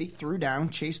York City, threw down,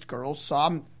 chased girls,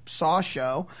 saw a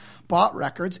show, bought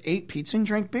records, ate pizza, and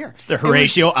drank beer. It's the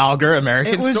Horatio Alger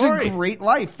American story. It was a great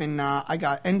life, and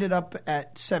ended up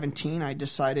at 17. I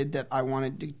decided that I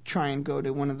wanted to try and go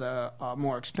to one of the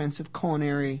more expensive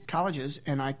culinary colleges,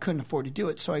 and I couldn't afford to do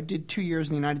it, so I did 2 years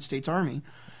in the United States Army.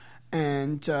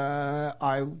 And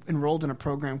I enrolled in a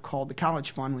program called the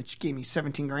College Fund, which gave me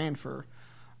 $17,000 for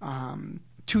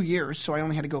 2 years. So I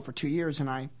only had to go for 2 years, and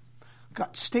I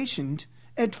got stationed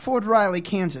at Fort Riley,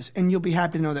 Kansas. And you'll be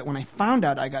happy to know that when I found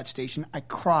out I got stationed, I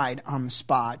cried on the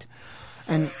spot.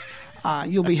 And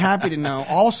you'll be happy to know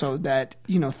also that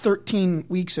 13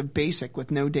 weeks of basic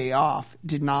with no day off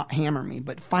did not hammer me.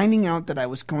 But finding out that I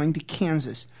was going to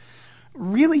Kansas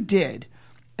really did.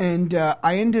 And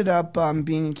I ended up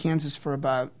being in Kansas for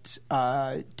about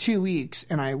 2 weeks,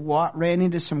 and I ran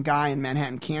into some guy in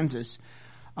Manhattan, Kansas,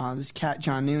 this cat,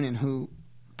 John Noonan, who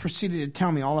proceeded to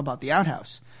tell me all about the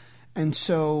outhouse. And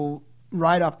so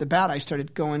right off the bat, I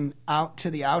started going out to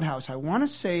the outhouse. I want to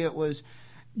say it was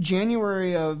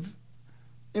January of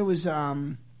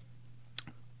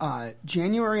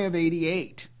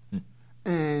 88.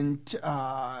 And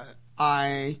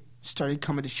I started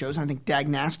coming to shows. I think Dag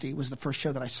Nasty was the first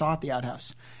show that I saw at the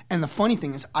outhouse. And the funny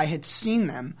thing is I had seen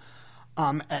them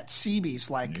at CB's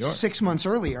like 6 months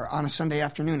earlier on a Sunday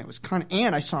afternoon. It was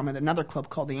and I saw them at another club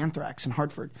called the Anthrax in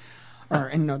Hartford.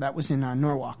 That was in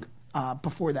Norwalk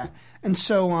before that. And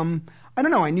so I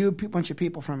don't know. I knew a bunch of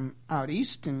people from out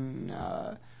east and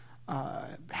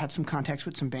had some contacts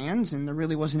with some bands, and there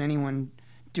really wasn't anyone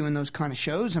doing those kind of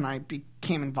shows. And I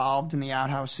became involved in the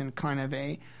outhouse in kind of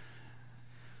a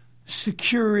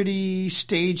security,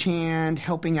 stagehand,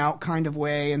 helping out kind of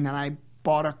way. And then I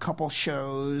bought a couple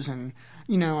shows, and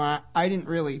I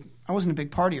wasn't a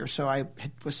big partier, so I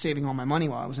was saving all my money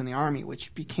while I was in the Army,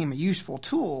 which became a useful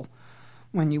tool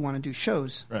when you want to do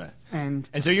shows. Right. And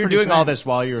so you're doing all this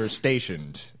while you're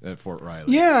stationed at Fort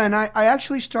Riley. Yeah, and I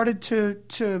actually started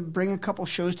to bring a couple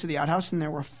shows to the outhouse, and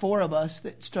there were 4 of us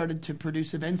that started to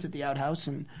produce events at the outhouse,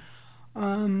 and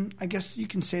I guess you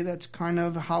can say that's kind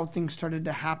of how things started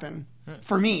to happen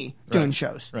for me doing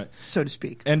shows, so to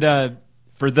speak. And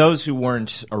for those who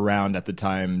weren't around at the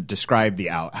time, describe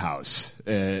the outhouse.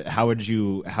 How would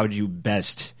you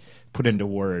best put into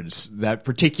words that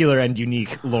particular and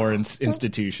unique Lawrence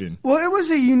institution? Well, it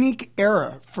was a unique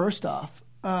era, first off.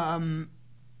 Back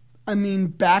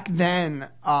then,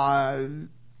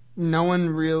 no one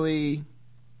really...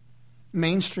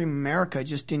 mainstream America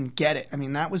just didn't get it.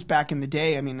 That was back in the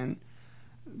day. In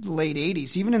the late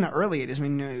 80s, even in the early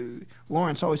 80s.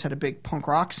 Lawrence always had a big punk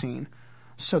rock scene,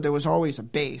 so there was always a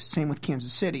base. Same with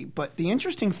Kansas City. But the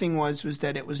interesting thing was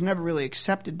that it was never really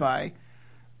accepted by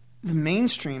the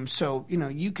mainstream. So,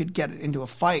 you could get into a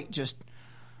fight just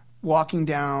walking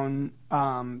down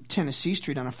Tennessee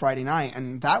Street on a Friday night,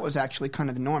 and that was actually kind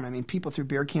of the norm. People threw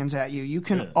beer cans at you. You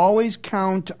can always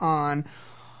count on...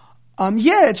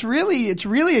 it's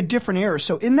really a different era.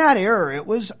 So in that era, it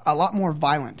was a lot more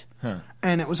violent,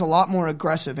 and it was a lot more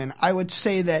aggressive. And I would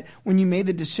say that when you made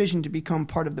the decision to become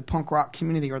part of the punk rock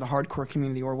community or the hardcore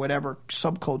community or whatever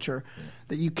subculture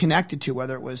that you connected to,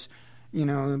 whether it was,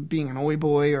 being an oi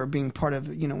boy or being part of,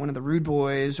 one of the Rude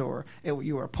Boys, or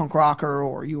you were a punk rocker,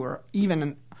 or you were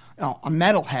even a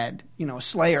metalhead, a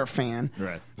Slayer fan,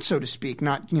 right, so to speak,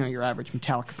 not your average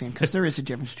Metallica fan, because there is a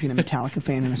difference between a Metallica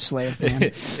fan and a Slayer fan.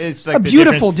 It's like a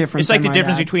beautiful difference. It's like the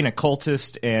difference between a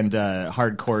cultist and a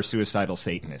hardcore suicidal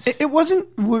Satanist. It wasn't.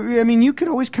 I mean, you could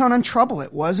always count on Trouble.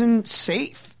 It wasn't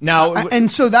safe. Now,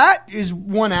 and so that is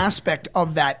one aspect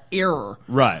of that error,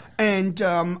 right? And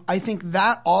I think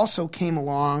that also came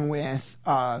along with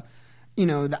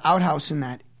the Outhouse in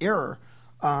that era.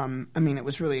 I mean, it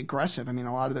was really aggressive. I mean,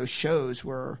 a lot of those shows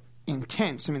were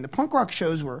intense. I mean, the punk rock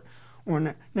shows were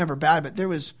never bad, but there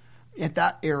was at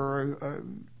that era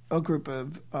a group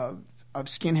of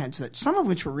skinheads that some of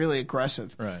which were really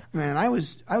aggressive. Right. I mean, I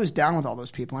was down with all those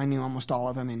people. I knew almost all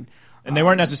of them, and they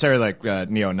weren't necessarily like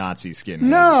neo-Nazi skinheads.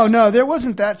 No, there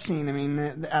wasn't that scene. I mean,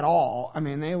 at all. I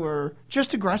mean, they were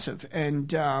just aggressive, and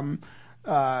that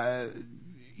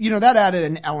added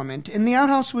an element. And the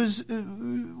Outhouse was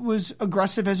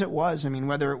aggressive as it was. I mean,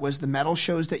 whether it was the metal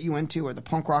shows that you went to, or the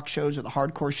punk rock shows, or the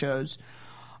hardcore shows,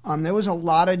 there was a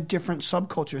lot of different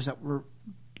subcultures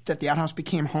that the Outhouse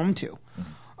became home to.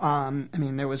 I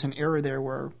mean, there was an era there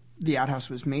where the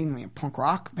Outhouse was mainly a punk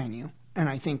rock venue, and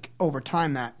I think over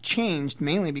time that changed,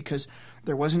 mainly because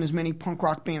there wasn't as many punk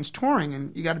rock bands touring,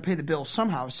 and you got to pay the bills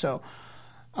somehow. So.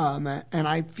 And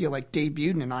I feel like Dave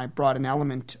Buden and I brought an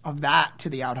element of that to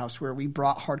the Outhouse, where we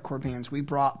brought hardcore bands, we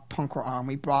brought punk rock,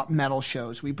 we brought metal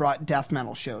shows, we brought death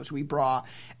metal shows, we brought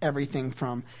everything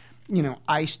from,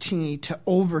 Ice-T to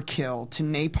Overkill to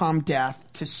Napalm Death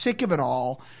to Sick of It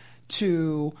All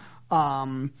to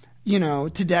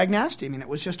to Dag Nasty. I mean, it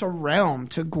was just a realm,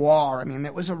 to Gwar. I mean,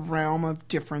 it was a realm of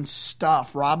different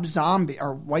stuff. Rob Zombie,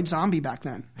 or White Zombie back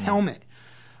then, Helmet.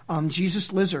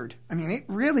 Jesus Lizard. I mean,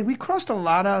 we crossed a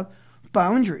lot of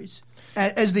boundaries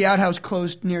as the Outhouse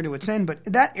closed near to its end. But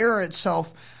that era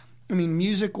itself, I mean,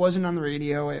 music wasn't on the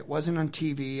radio, it wasn't on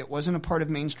TV, it wasn't a part of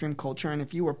mainstream culture. And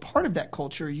if you were part of that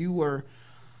culture, you were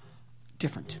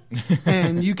different.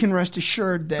 And you can rest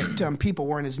assured that people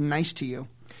weren't as nice to you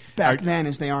back then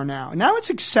as they are now. Now it's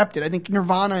accepted. I think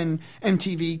Nirvana and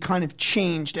MTV kind of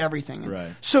changed everything.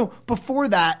 Right. So before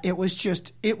that, it was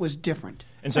different.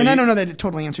 And I don't know that it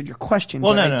totally answered your question,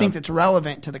 but I think it's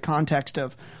relevant to the context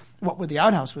of what the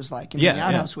Outhouse was like. I mean, the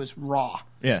Outhouse was raw.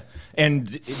 Yeah, and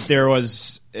there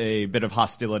was a bit of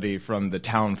hostility from the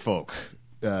town folk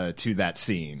to that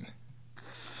scene.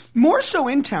 More so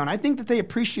in town. I think that they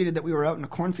appreciated that we were out in a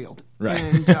cornfield, right,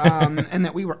 and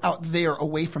that we were out there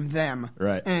away from them,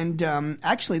 right. And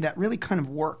actually, that really kind of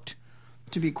worked,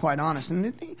 to be quite honest.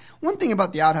 And one thing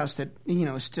about the Outhouse that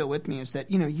is still with me is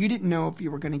that you didn't know if you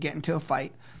were going to get into a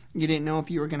fight, you didn't know if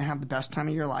you were going to have the best time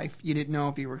of your life, you didn't know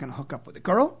if you were going to hook up with a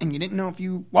girl, and you didn't know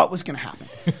what was going to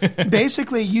happen.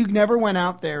 Basically, you never went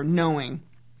out there knowing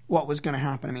what was going to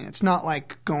happen. I mean, it's not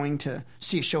like going to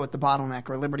see a show at the Bottleneck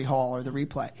or Liberty Hall or the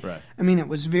Replay. Right. I mean, it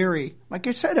was very, like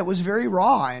I said, it was very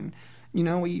raw, and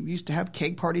we used to have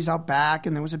keg parties out back,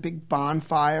 and there was a big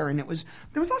bonfire, and there was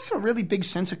also a really big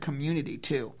sense of community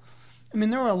too. I mean,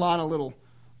 there were a lot of little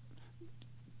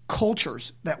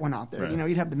cultures that went out there. Right.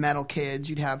 You'd have the metal kids,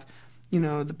 you'd have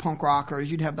the punk rockers,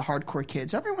 you'd have the hardcore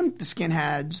kids, everyone, the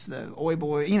skinheads, the oi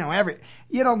boy, you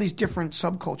had all these different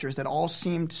subcultures that all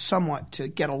seemed somewhat to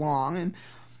get along, and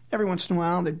every once in a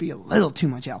while there'd be a little too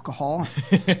much alcohol.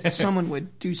 Someone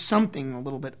would do something a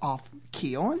little bit off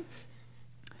keel,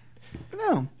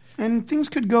 and things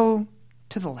could go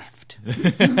to the left.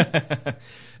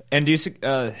 And do you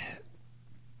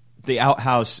the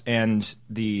Outhouse and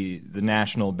the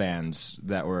national bands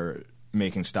that were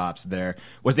making stops there,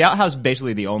 was the Outhouse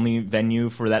basically the only venue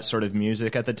for that sort of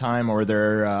music at the time, or were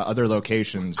there other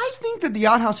locations? I think that the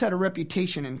Outhouse had a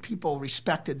reputation, and people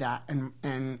respected that,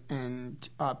 and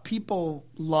people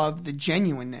loved the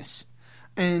genuineness.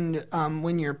 And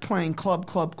when you're playing club,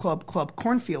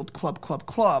 cornfield,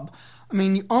 club, I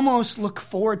mean, you almost look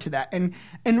forward to that. And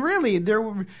really,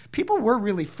 people were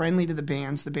really friendly to the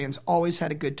bands. The bands always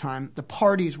had a good time. The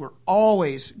parties were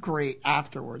always great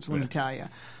afterwards, let me tell you.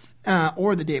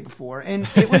 Or the day before. And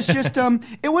it was just,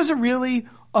 it was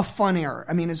a fun era.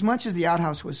 I mean, as much as the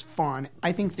Outhouse was fun,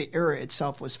 I think the era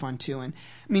itself was fun too. And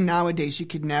I mean, nowadays you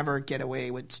could never get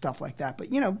away with stuff like that.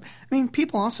 But,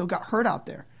 people also got hurt out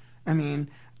there. I mean,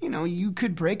 you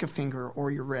could break a finger or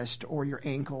your wrist or your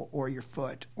ankle or your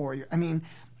foot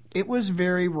it was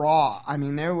very raw. I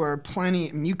mean, there were plenty,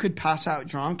 you could pass out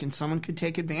drunk and someone could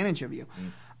take advantage of you.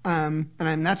 And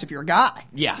that's if you're a guy.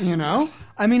 Yeah.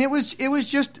 I mean, it was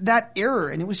just that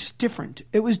era, and it was just different.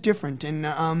 It was different.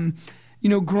 And,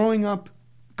 growing up,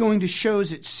 going to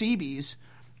shows at CB's,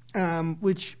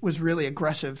 which was really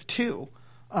aggressive too,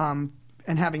 and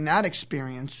having that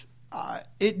experience,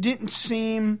 it didn't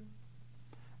seem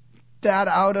that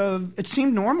out of, it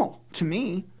seemed normal to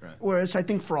me. Right. Whereas I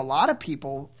think for a lot of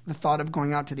people, the thought of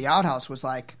going out to the outhouse was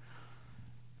like,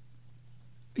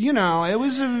 you know, it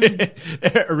was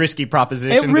a risky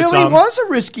proposition. It really was a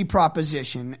risky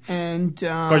proposition, and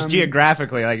of course,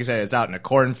 geographically, like you said, it's out in a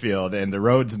cornfield, and the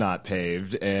road's not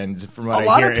paved. And from what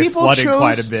I hear, it flooded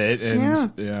quite a bit.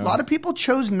 And a lot of people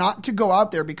chose not to go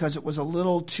out there because it was a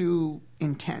little too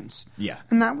intense. Yeah,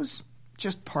 and that was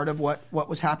just part of what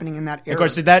was happening in that era. Of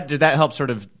course, did that help sort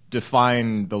of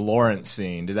define the Lawrence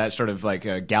scene? Did that sort of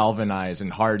like galvanize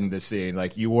and harden the scene?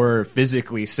 Like you were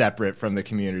physically separate from the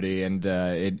community, and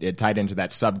it tied into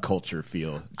that subculture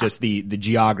feel, just the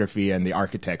geography and the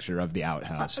architecture of the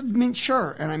outhouse. I mean,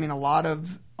 sure, and I mean a lot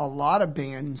of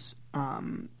bands,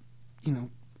 you know,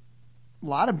 a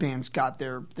lot of bands got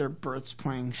their births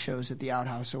playing shows at the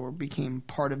outhouse, or became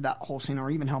part of that whole scene,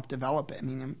 or even helped develop it. I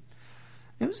mean.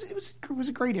 It was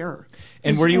a great era.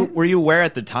 And were you aware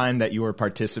at the time that you were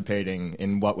participating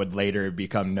in what would later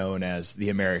become known as the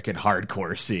American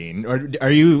hardcore scene, or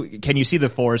can you see the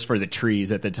forest for the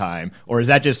trees at the time, or is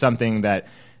that just something that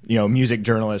music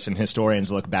journalists and historians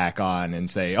look back on and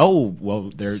say, oh, well,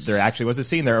 there actually was a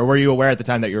scene there, or were you aware at the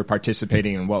time that you were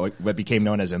participating in what became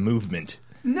known as a movement?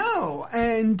 No,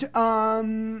 and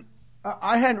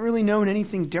I hadn't really known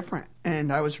anything different,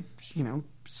 and I was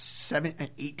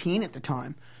 18 at the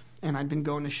time, and I'd been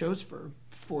going to shows for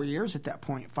 4 years at that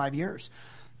point, 5 years,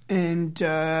 and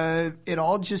it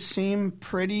all just seemed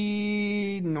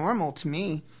pretty normal to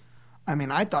me. I mean,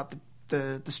 I thought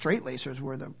the straight lacers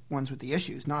were the ones with the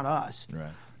issues, not us. Right.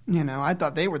 I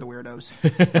thought they were the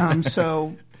weirdos.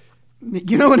 So,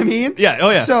 you know what I mean? Yeah. Oh,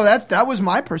 yeah. So that was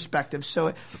my perspective.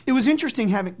 So it was interesting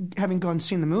having gone and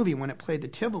seen the movie when it played the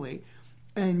Tivoli,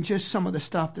 and just some of the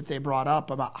stuff that they brought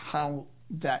up about how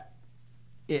that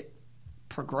it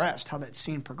progressed, how that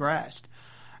scene progressed,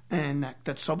 and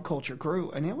that subculture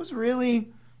grew, and it was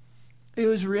really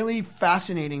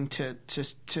fascinating to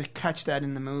catch that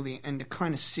in the movie and to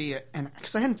kind of see it, and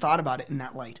because I hadn't thought about it in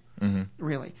that light,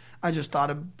 really. I just thought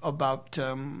about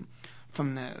from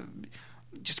the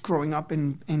just growing up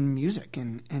in music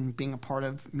and being a part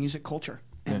of music culture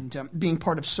and being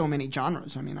part of so many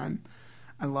genres. I mean,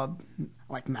 I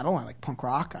like metal, I like punk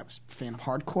rock, I was a fan of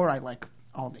hardcore, I like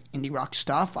all the indie rock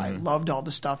stuff. I loved all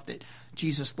the stuff that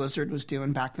Jesus Lizard was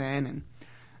doing back then,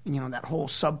 and that whole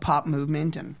sub pop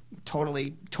movement, and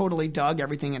totally dug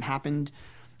everything that happened,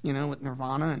 with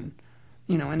Nirvana, and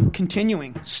and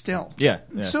continuing still. Yeah.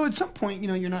 So at some point,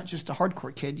 you're not just a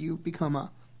hardcore kid; you become a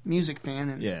music fan,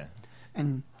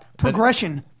 and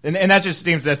progression. And that just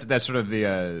seems that's sort of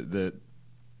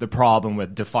the problem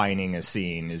with defining a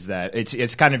scene, is that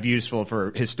it's kind of useful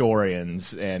for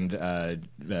historians and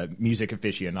music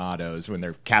aficionados when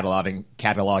they're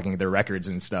cataloging their records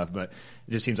and stuff, but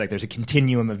it just seems like there's a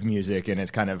continuum of music, and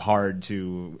it's kind of hard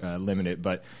to limit it.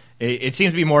 But it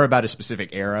seems to be more about a specific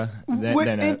era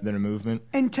than a movement.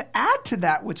 And to add to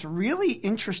that, what's really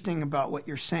interesting about what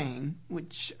you're saying,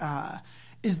 which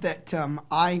is that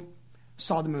I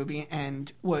saw the movie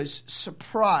and was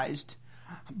surprised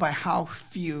by how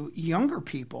few younger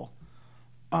people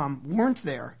weren't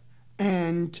there,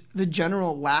 and the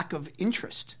general lack of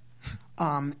interest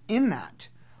in that.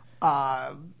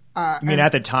 You mean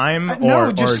at the time,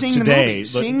 no, just seeing today?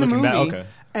 Seeing the movie, okay.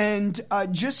 And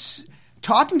just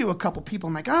talking to a couple people,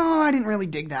 I'm like, oh, I didn't really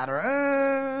dig that,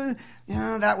 or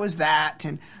that was that,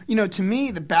 and to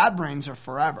me, the Bad Brains are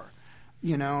forever.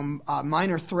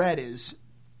 Minor Threat is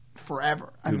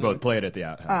forever. We both played at the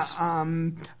outhouse.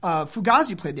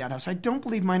 Fugazi played the outhouse. I don't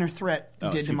believe Minor Threat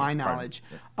did, to my knowledge.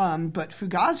 Yeah. But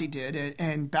Fugazi did,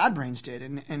 and Bad Brains did,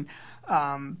 and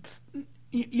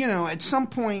at some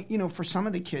point, for some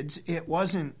of the kids, it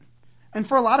wasn't, and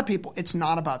for a lot of people, it's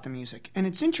not about the music. And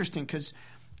it's interesting because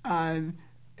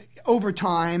over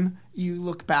time, you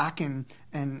look back and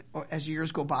as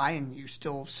years go by, and you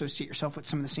still associate yourself with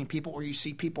some of the same people, or you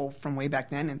see people from way back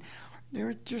then, and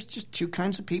there's just two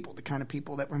kinds of people: the kind of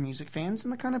people that were music fans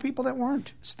and the kind of people that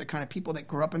weren't. It's the kind of people that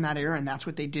grew up in that era, and that's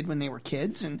what they did when they were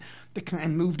kids, and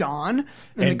moved on,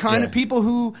 and the kind of people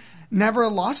who never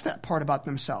lost that part about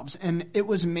themselves. And it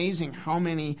was amazing how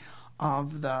many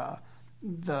of the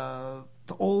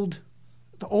old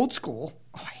school.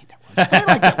 Oh, I hate that word. I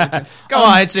like that word. Go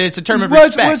on, it's a term of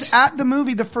respect. Was at the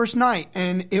movie the first night,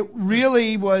 and it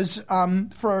really was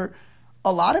for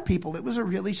a lot of people. It was a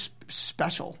really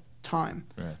special time,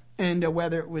 right. And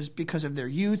whether it was because of their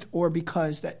youth or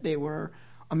because that they were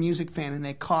a music fan and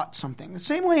they caught something. The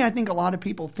same way I think a lot of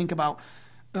people think about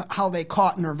how they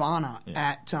caught Nirvana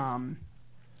at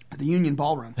the Union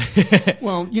Ballroom.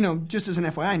 Well, just as an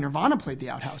FYI, Nirvana played the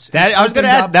Outhouse. I was going to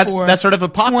ask. That's sort of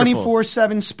apocryphal.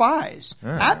 24/7 Spies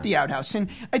at the Outhouse, and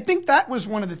I think that was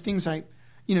one of the things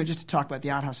just to talk about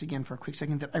the Outhouse again for a quick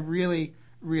second, that I really,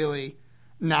 really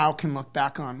now can look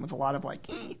back on with a lot of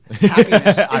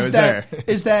happiness.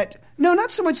 Is that no,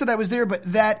 not so much that I was there, but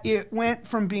that it went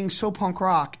from being so punk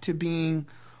rock to being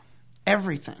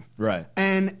everything. Right.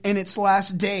 And in its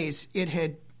last days,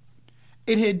 it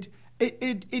did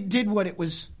what it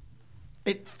was.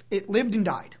 It lived and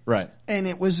died. Right. And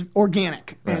it was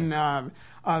organic. Right. And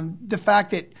the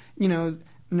fact that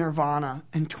Nirvana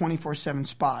and 24/7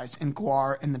 Spies and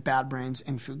Gwar and the Bad Brains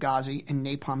and Fugazi and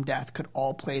Napalm Death could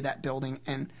all play that building,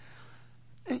 and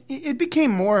it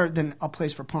became more than a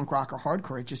place for punk rock or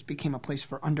hardcore. It just became a place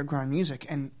for underground music.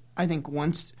 And I think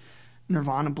once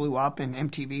Nirvana blew up and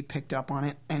MTV picked up on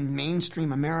it and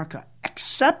mainstream America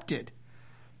accepted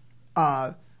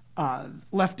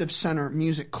left of center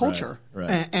music culture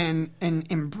and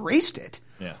embraced it,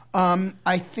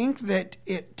 I think that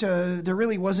there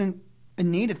really wasn't a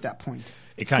need at that point.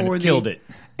 It kind of killed it.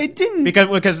 It didn't.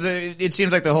 Because it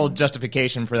seems like the whole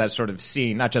justification for that sort of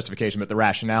scene, not justification, but the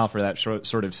rationale for that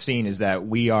sort of scene is that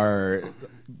we are,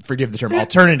 forgive the term,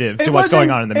 alternative to what's going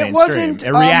on in the mainstream.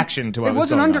 A reaction to what was going on. It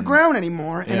wasn't underground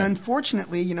anymore. And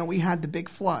unfortunately, we had the big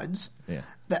floods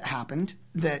that happened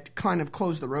that kind of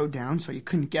closed the road down, so you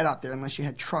couldn't get out there unless you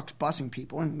had trucks busing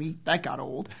people, and that got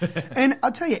old. And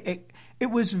I'll tell you, it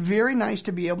was very nice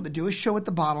to be able to do a show at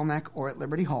the Bottleneck or at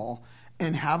Liberty Hall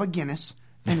and have a Guinness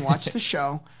and watch the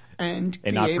show and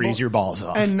not freeze your balls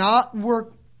off and not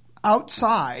work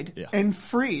outside and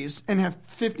freeze and have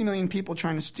 50 million people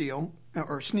trying to steal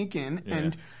or sneak in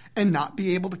and not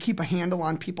be able to keep a handle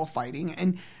on people fighting.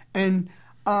 And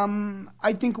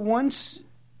I think once,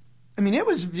 it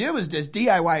was as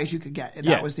DIY as you could get.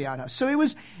 That was the Outhouse. So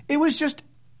it was just,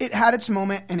 it had its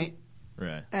moment, and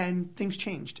and things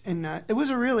changed, and it was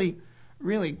a really,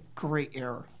 really great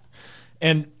era.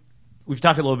 And we've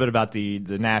talked a little bit about the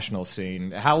national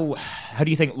scene. How do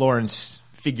you think Lawrence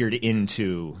figured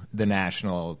into the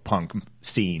national punk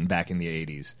scene back in the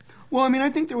 80s? Well, I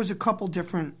think there was a couple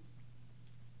different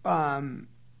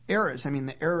eras.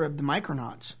 The era of the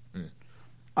Micronauts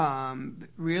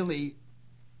really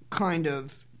kind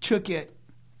of took it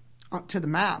to the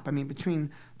map.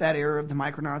 Between that era of the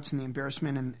Micronauts and the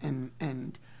Embarrassment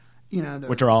and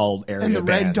which are all area and the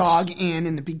bands. Red Dog Inn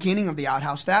in the beginning of the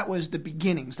Outhouse. That was the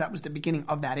beginnings. That was the beginning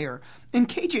of that era. And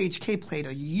KJHK played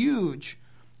a huge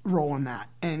role in that.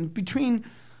 And between,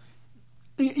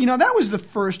 that was the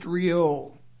first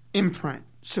real imprint,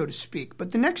 so to speak.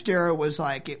 But the next era was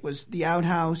it was the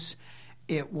Outhouse.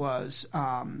 It was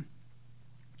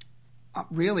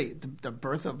really the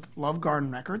birth of Love Garden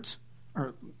Records,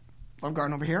 or Love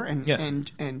Garden over here,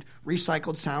 and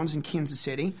Recycled Sounds in Kansas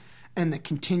City, and the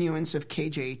continuance of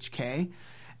KJHK,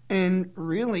 and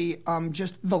really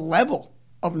just the level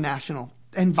of national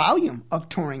and volume of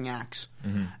touring acts,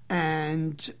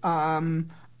 and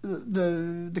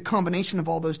the combination of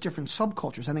all those different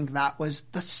subcultures. I think that was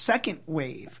the second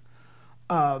wave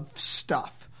of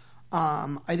stuff.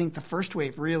 I think the first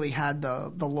wave really had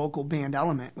the local band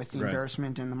element with the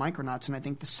Embarrassment and the Micronauts, and I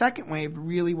think the second wave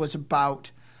really was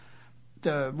about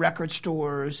the record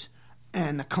stores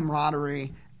and the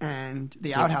camaraderie and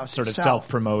the Outhouse sort itself. of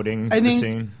self-promoting the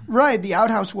scene. Right. The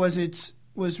Outhouse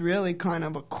was really kind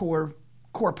of a core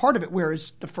part of it,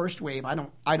 whereas the first wave, I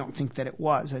don't think that it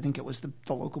was. I think it was the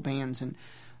local bands and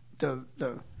the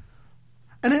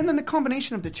and then the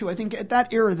combination of the two. I think at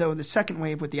that era, though, the second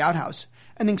wave with the Outhouse,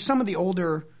 I think some of the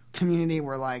older community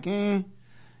were like, they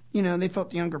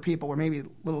felt the younger people were maybe a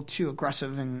little too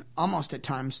aggressive and almost at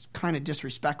times kind of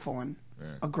disrespectful and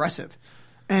aggressive.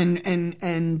 And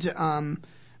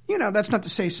that's not to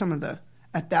say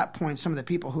at that point, some of the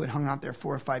people who had hung out there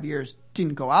 4 or 5 years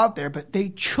didn't go out there, but they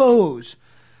chose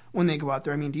when they go out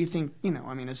there. Do you think,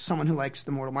 as someone who likes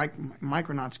the Mortal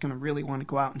Micronauts going to really want to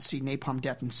go out and see Napalm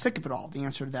Death and Sick of It All? The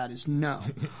answer to that is no.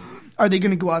 Are they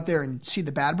going to go out there and see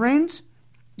the Bad Brains?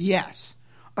 Yes.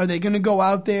 Are they going to go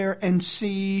out there and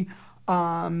see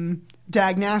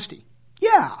Dag Nasty?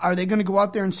 Yeah. Are they going to go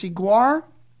out there and see Gwar?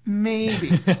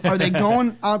 Maybe. Are they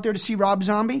going out there to see Rob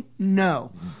Zombie?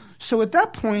 No. So at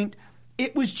that point,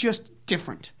 it was just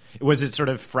different. Was it sort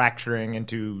of fracturing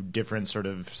into different sort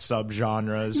of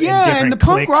subgenres? Yeah, and the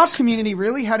cliques? punk rock community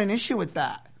really had an issue with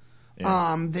that.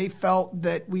 Yeah. They felt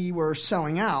that we were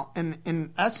selling out. And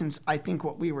in essence, I think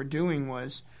what we were doing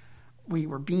was we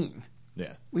were being.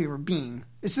 Yeah. We were being.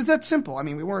 It's that simple.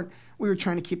 We were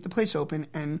trying to keep the place open.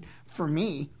 And for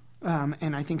me,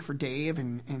 And I think for Dave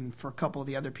and for a couple of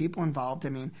the other people involved, I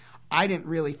mean, I didn't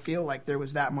really feel like there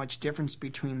was that much difference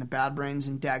between the Bad Brains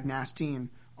and Dag Nasty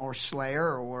or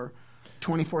Slayer or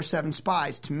 24/7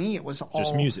 Spies. To me, it was all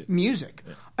just music.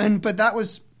 Yeah. But that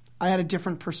was, I had a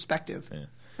different perspective. Yeah.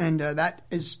 And that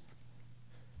is,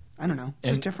 I don't know,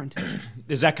 it's just different.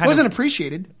 Is that wasn't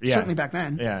appreciated, certainly back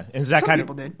then. Yeah. And is that Some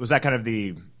people did. Was that kind of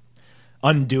the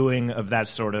undoing of that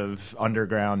sort of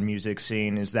underground music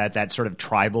scene? Is that sort of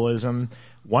tribalism?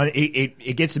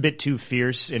 It gets a bit too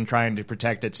fierce in trying to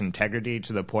protect its integrity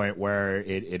to the point where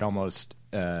it almost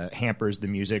hampers the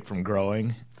music from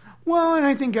growing. Well, and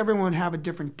I think everyone would have a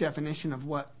different definition of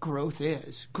what growth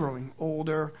is. Growing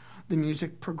older, the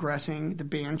music progressing, the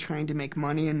band trying to make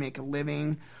money and make a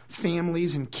living,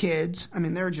 families and kids. I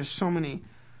mean, there are just so many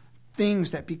things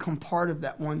that become part of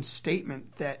that one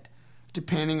statement that,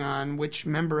 depending on which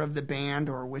member of the band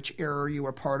or which era you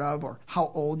were part of or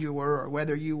how old you were or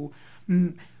whether you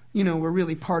were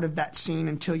really part of that scene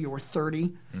until you were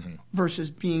 30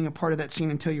 versus being a part of that scene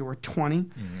until you were 20.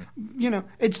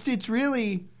 It's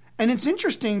really, and it's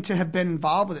interesting to have been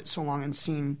involved with it so long and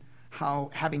seen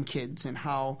how having kids and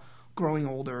how growing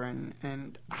older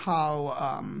and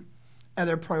how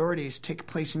other priorities take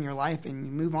place in your life and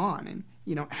you move on and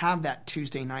you don't have that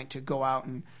Tuesday night to go out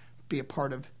and be a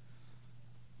part of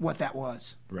what that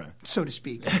was, right, so to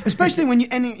speak. Especially when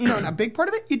and a big part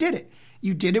of it, you did it.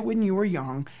 You did it when you were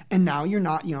young, and now you're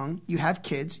not young. You have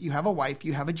kids, you have a wife,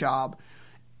 you have a job.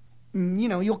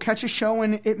 You'll catch a show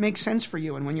and it makes sense for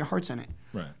you and when your heart's in it.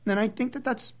 Right. And I think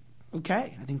that's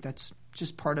okay. I think that's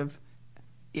just part of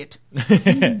it.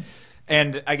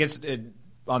 And I guess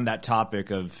on that topic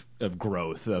of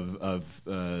growth, of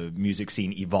music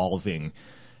scene evolving,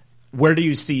 where do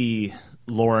you see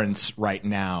Lawrence right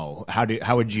now?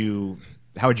 How would you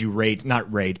rate,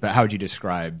 not rate, but how would you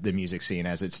describe the music scene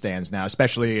as it stands now,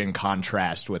 especially in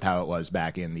contrast with how it was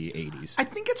back in the 80s? I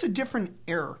think it's a different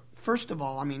era. First of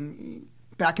all, I mean,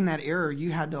 back in that era,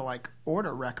 you had to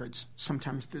order records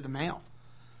sometimes through the mail.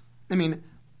 I mean,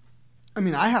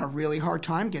 I had a really hard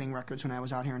time getting records when I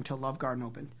was out here until Love Garden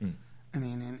opened. I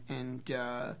mean, and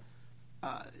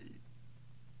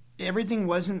everything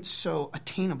wasn't so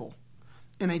attainable.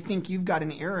 And I think you've got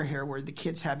an era here where the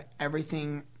kids have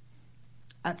everything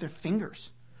at their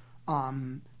fingers.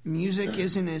 Music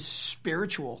isn't as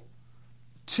spiritual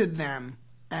to them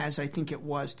as I think it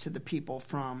was to the people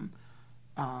from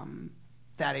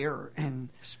that era, and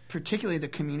particularly the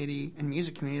community and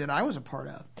music community that I was a part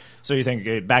of. So you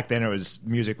think back then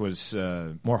music was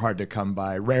more hard to come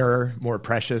by, rarer, more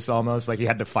precious almost, like you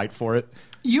had to fight for it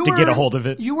to get a hold of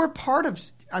it? You were part of,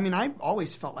 I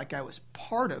always felt like I was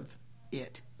part of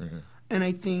it. Mm-hmm. And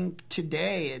I think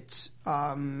today it's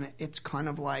kind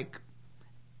of like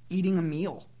eating a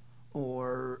meal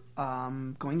or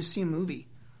going to see a movie.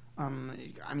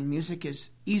 Music is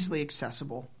easily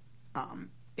accessible.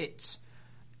 It's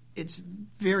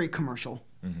very commercial,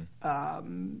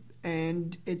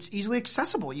 and it's easily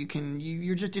accessible.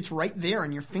 It's right there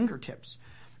in your fingertips,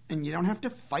 and you don't have to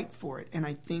fight for it. And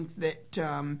I think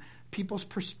that people's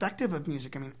perspective of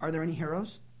music. Are there any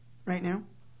heroes right now?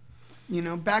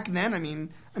 Back then, to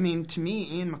me,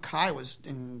 Ian MacKaye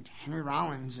and Henry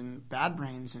Rollins and Bad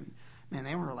Brains, and man,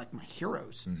 they were like my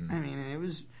heroes.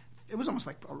 Mm-hmm. It was almost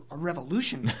like a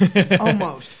revolution,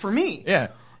 almost for me. Yeah.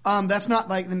 That's not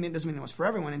like, it doesn't mean it was for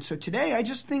everyone. And so today, I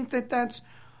just think that that's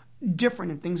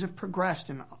different and things have progressed.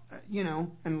 And,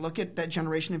 and look at that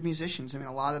generation of musicians. A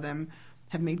lot of them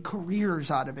have made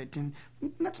careers out of it. And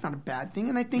that's not a bad thing.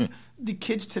 And I think the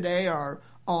kids today are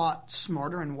a lot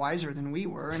smarter and wiser than we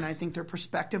were. And I think their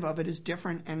perspective of it is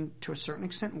different and to a certain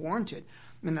extent warranted.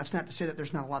 That's not to say that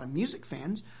there's not a lot of music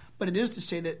fans, but it is to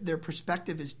say that their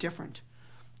perspective is different.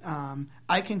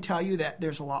 I can tell you that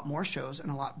there's a lot more shows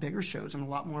and a lot bigger shows and a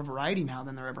lot more variety now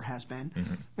than there ever has been.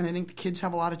 Mm-hmm. And I think the kids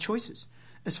have a lot of choices.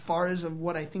 As far as of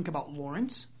what I think about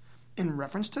Lawrence, in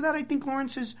reference to that, I think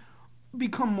Lawrence has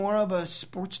become more of a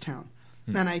sports town.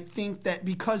 Mm-hmm. And I think that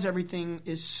because everything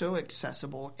is so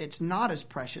accessible, it's not as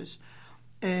precious.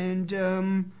 And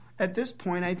at this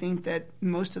point, I think that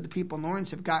most of the people in Lawrence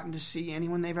have gotten to see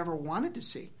anyone they've ever wanted to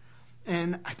see.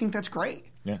 And I think that's great.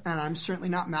 Yeah. And I'm certainly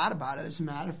not mad about it. As a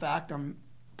matter of fact, I'm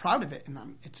proud of it,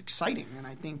 and it's exciting. And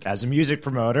I think as a music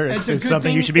promoter, it's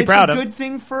something you should be proud of. It's a good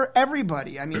thing for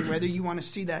everybody. Whether you want to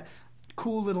see that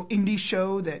cool little indie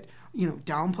show that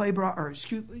Downplay brought, or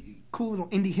cool little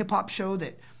indie hip hop show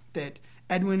that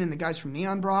Edwin and the guys from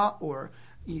Neon brought, or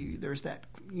there's that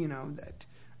that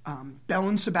Belle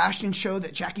and Sebastian show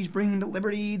that Jackie's bringing to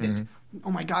Liberty. That oh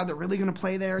my God, they're really going to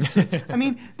play there.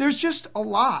 There's just a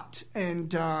lot,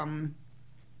 and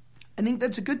I think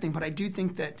that's a good thing, but I do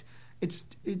think that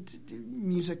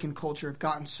music and culture have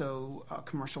gotten so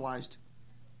commercialized.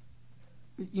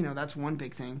 That's one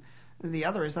big thing. The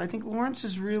other is that I think Lawrence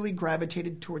has really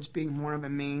gravitated towards being more of a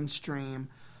mainstream,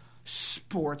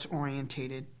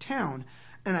 sports-orientated town.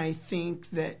 And I think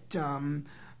that the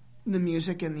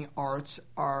music and the arts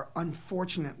are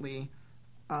unfortunately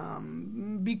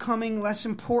becoming less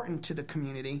important to the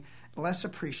community, less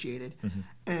appreciated. Mm-hmm.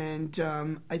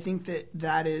 And I think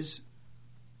that is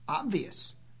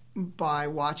obvious by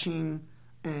watching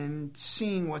and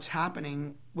seeing what's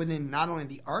happening within not only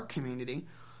the art community,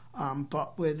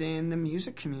 but within the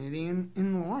music community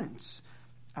in Lawrence.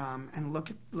 And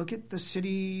look at the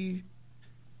city's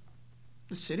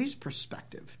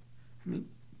perspective. I mean,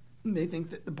 they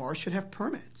think that the bar should have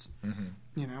permits.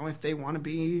 Mm-hmm. If they want to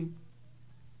be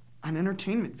an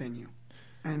entertainment venue.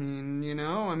 I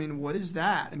mean, what is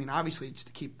that? I mean, obviously it's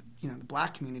to keep the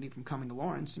black community from coming to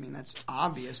Lawrence. I mean, that's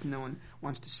obvious. No one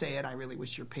wants to say it. I really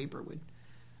wish your paper would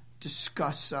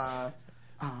discuss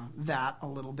that a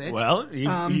little bit. Well, you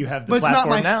have the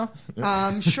platform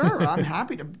now. Sure, I'm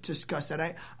happy to discuss that.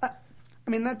 I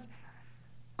mean, that's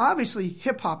obviously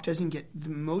hip hop doesn't get the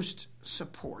most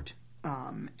support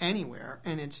anywhere,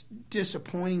 and it's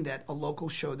disappointing that a local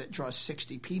show that draws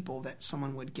 60 people, that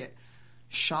someone would get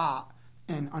shot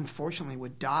and unfortunately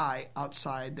would die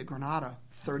outside the Granada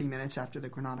 30 minutes after the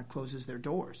Granada closes their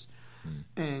doors.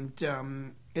 And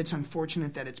it's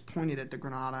unfortunate that it's pointed at the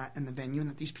Granada and the venue, and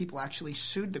that these people actually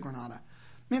sued the Granada. I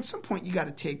mean, at some point you got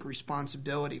to take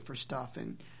responsibility for stuff,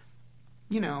 and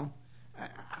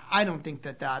I don't think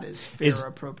that is fair or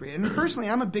appropriate. And personally,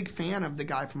 I'm a big fan of the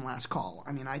guy from Last Call.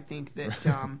 I mean, I think that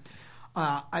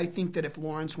if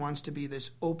Lawrence wants to be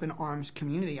this open arms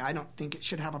community, I don't think it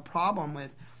should have a problem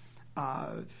with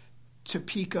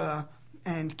Topeka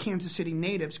and Kansas City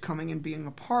natives coming and being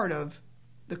a part of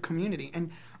the community.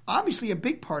 And obviously a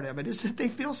big part of it is that they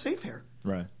feel safe here.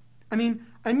 Right. I mean,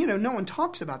 and no one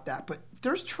talks about that, but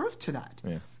there's truth to that.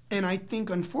 Yeah. And I think,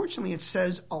 unfortunately, it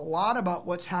says a lot about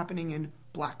what's happening in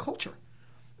black culture,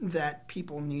 that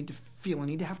people need to feel a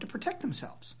need to have to protect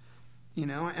themselves.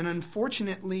 And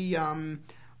unfortunately,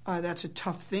 that's a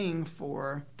tough thing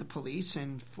for the police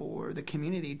and for the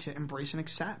community to embrace and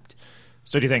accept.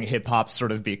 So do you think hip-hop's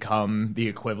sort of become the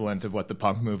equivalent of what the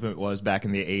punk movement was back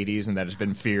in the 80s, and that has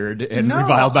been feared and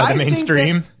reviled by the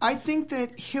mainstream? I think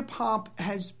that hip-hop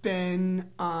has been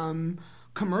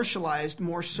commercialized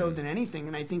more so than anything,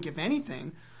 and I think, if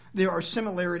anything, there are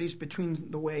similarities between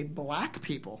the way black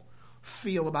people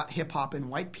feel about hip-hop and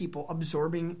white people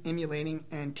absorbing, emulating,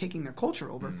 and taking their culture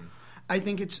over. I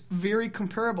think it's very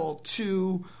comparable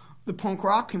to the punk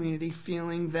rock community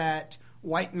feeling that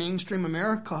white mainstream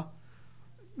America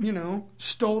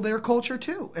stole their culture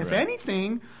too. If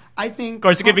anything, I think... Of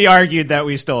course, it could be argued that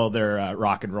we stole their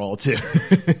rock and roll too.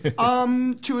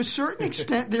 To a certain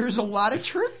extent, there's a lot of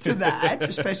truth to that,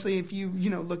 especially if you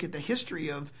look at the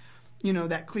history of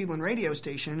that Cleveland radio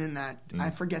station and that I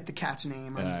forget the cat's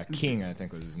name. King, I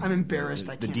think was his name. I'm embarrassed.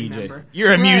 I can't DJ. Remember.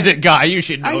 You're a music guy. You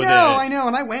should know that. I know.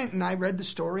 And I went and I read the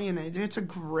story, and it's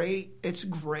great.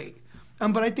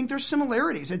 But I think there's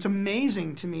similarities. It's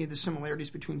amazing to me, the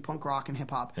similarities between punk rock and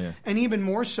hip-hop. Yeah. And even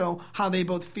more so, how they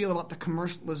both feel about the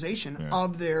commercialization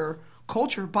of their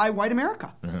culture by white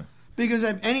America. Uh-huh. Because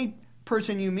if any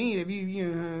person you meet, if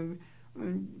you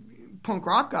punk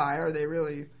rock guy, are they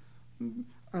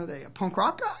a punk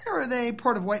rock guy, or are they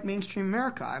part of white mainstream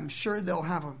America? I'm sure they'll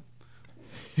have a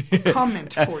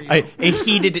comment for you. A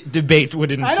heated debate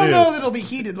would ensue. I don't know that it'll be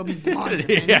heated. It'll be blunt.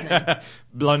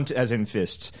 Blunt as in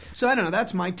fists. So I don't know.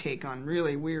 That's my take on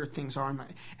really where things are.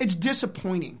 It's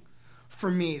disappointing for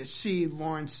me to see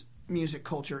Lawrence music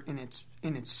culture in its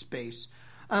space.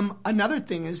 Another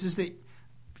thing is that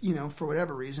for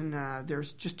whatever reason,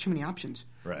 there's just too many options.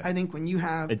 Right. I think when you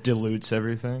have... It dilutes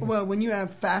everything? Well, when you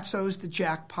have Fatso's, the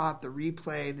Jackpot, the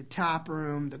Replay, the Tap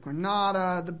Room, the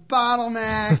Granada, the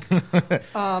Bottleneck,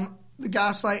 the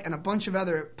Gaslight, and a bunch of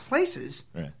other places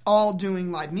all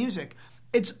doing live music,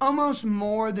 it's almost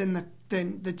more than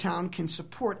the town can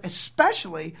support,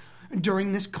 especially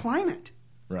during this climate.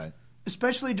 Right.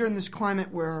 Especially during this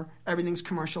climate where everything's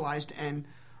commercialized and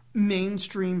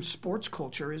mainstream sports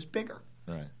culture is bigger.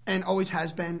 Right. And always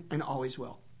has been and always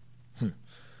will.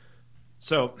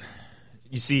 So,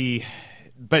 you see,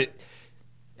 but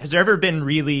has there ever been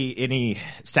really any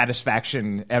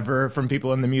satisfaction ever from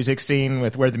people in the music scene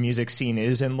with where the music scene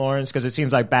is in Lawrence? Because it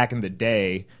seems like back in the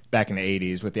day, back in the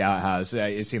 80s with the Outhouse,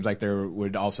 it seems like there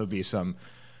would also be some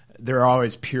there are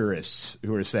always purists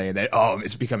who are saying that,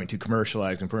 it's becoming too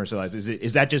commercialized and commercialized.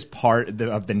 Is that just part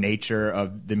of the nature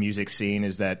of the music scene,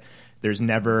 is that there's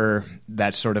never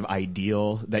that sort of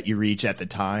ideal that you reach at the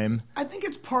time? I think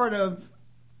it's part of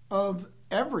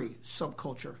every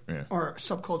subculture, or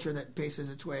subculture that bases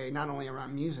its way not only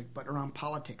around music but around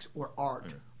politics or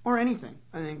art or anything.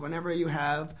 I think whenever you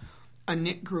have a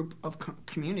knit group of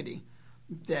community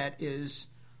that is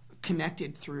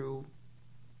connected through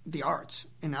the arts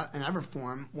in every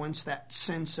form, once that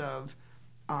sense of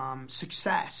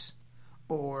success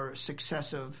or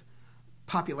success of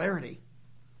popularity,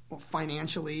 or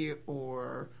financially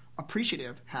or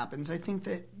appreciative, happens, I think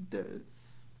that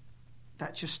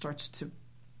that just starts to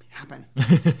happen.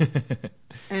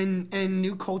 and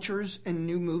new cultures and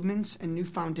new movements and new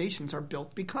foundations are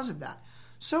built because of that.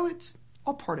 So it's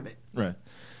all part of it. Right.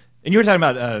 And you were talking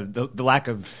about the lack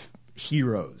of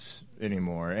heroes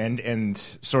anymore, and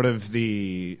sort of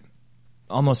the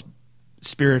almost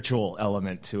spiritual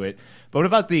element to it. But what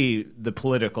about the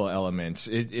political element?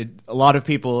 A lot of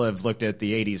people have looked at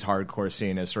the 80s hardcore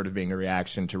scene as sort of being a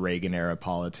reaction to Reagan-era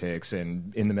politics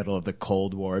and in the middle of the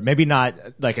Cold War. Maybe not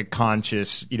like a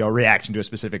conscious, reaction to a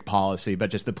specific policy, but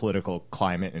just the political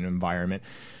climate and environment.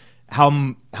 How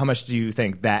much do you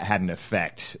think that had an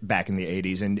effect back in the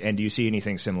 80s, and do you see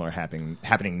anything similar happening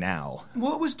now?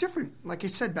 Well, it was different. Like I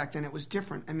said, back then it was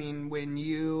different. I mean, when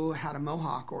you had a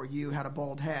mohawk or you had a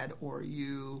bald head or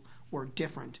you were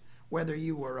different, whether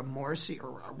you were a Morrissey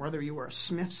or whether you were a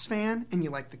Smiths fan and you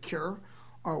liked The Cure,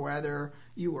 or whether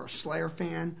you were a Slayer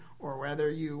fan, or whether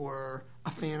you were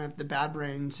a fan of the Bad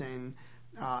Brains and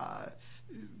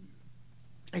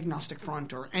Agnostic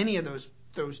Front, or any of those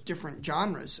different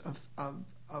genres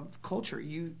of culture,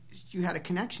 you had a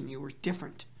connection. You were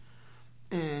different.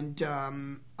 And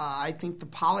I think the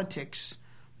politics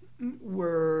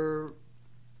were...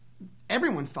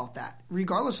 Everyone felt that,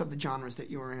 regardless of the genres that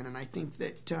you were in. And I think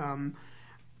that,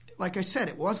 like I said,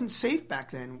 it wasn't safe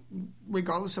back then,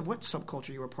 regardless of what subculture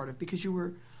you were part of, because you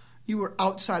were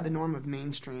outside the norm of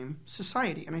mainstream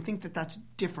society. And I think that that's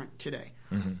different today.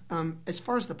 Mm-hmm. As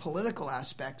far as the political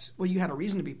aspects, well, you had a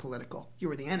reason to be political. You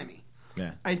were the enemy.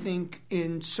 Yeah. I think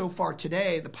in so far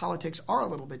today, the politics are a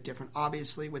little bit different,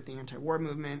 obviously, with the anti-war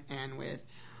movement and with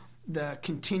the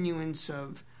continuance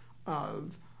of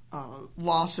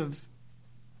loss of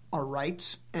our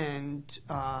rights and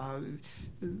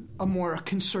a more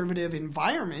conservative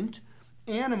environment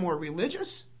and a more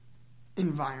religious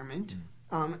environment.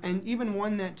 And even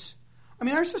one that's... I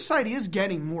mean, our society is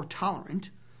getting more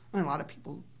tolerant. I mean, a lot of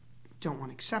people don't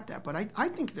want to accept that, but I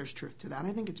think there's truth to that.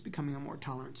 I think it's becoming a more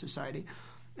tolerant society.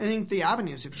 I think the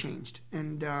avenues have changed.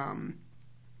 And, I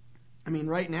mean,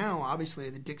 right now, obviously,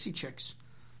 the Dixie Chicks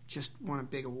just won a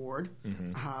big award.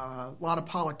 Mm-hmm. A lot of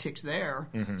politics there.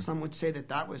 Mm-hmm. Some would say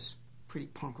that was pretty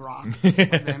punk rock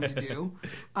of them to do.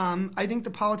 I think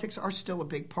the politics are still a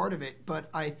big part of it, but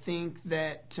I think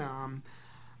that...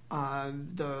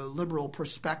 the liberal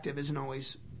perspective isn't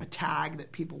always a tag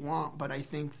that people want, but I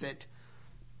think that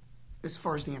as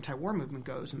far as the anti-war movement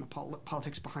goes and the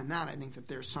politics behind that, I think that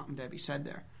there's something to be said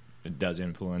there. It does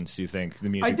influence, you think, the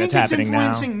music that's happening now? I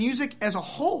think it's influencing music as a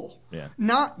whole,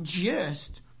 not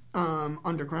just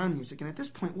underground music. And at this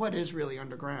point, what is really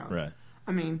underground? Right.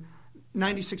 I mean,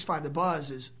 96.5 The Buzz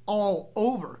is all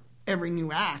over every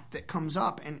new act that comes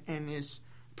up and is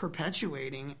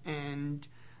perpetuating and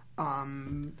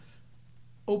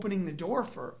opening the door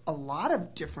for a lot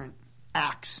of different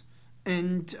acts.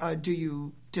 And do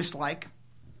you dislike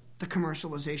the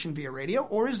commercialization via radio,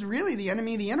 or is really the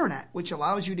enemy the internet, which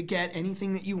allows you to get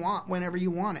anything that you want whenever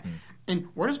you want it? And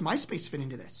where does MySpace fit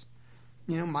into this?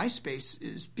 MySpace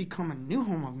has become a new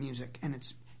home of music, and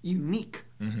it's unique,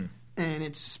 and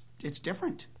it's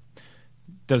different.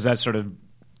 Does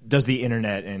the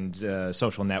internet and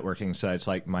social networking sites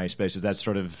like MySpace, does that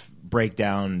sort of break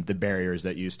down the barriers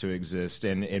that used to exist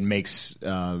and it makes...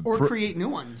 or create new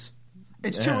ones?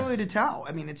 It's too early to tell.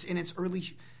 I mean, it's in its early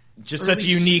Just such a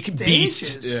unique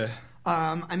stages. Beast. Yeah.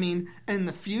 I mean, and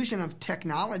the fusion of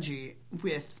technology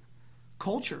with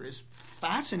culture is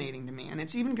fascinating to me, and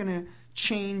it's even going to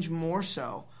change more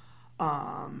so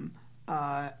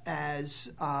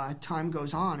as time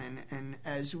goes on and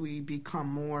as we become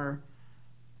more...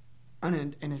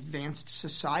 an advanced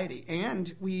society,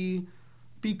 and we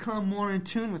become more in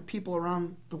tune with people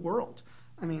around the world.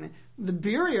 I mean, the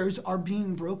barriers are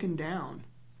being broken down,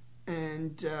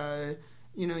 and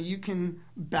you can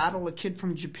battle a kid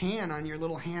from Japan on your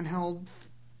little handheld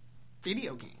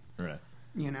video game. Right.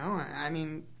 I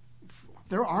mean,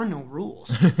 there are no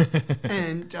rules,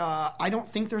 and I don't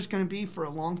think there's going to be for a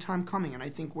long time coming. And I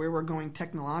think where we're going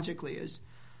technologically is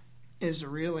is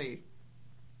really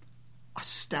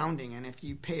astounding. And if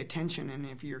you pay attention and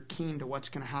if you're keen to what's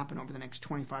going to happen over the next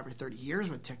 25 or 30 years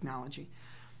with technology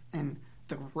and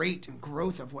the rate and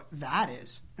growth of what that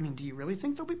is, I mean, do you really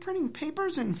think they'll be printing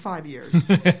papers in 5 years?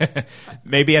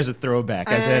 Maybe as a throwback,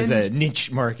 as a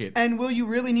niche market. And will you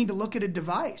really need to look at a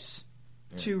device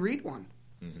to read one?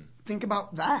 Mm-hmm. Think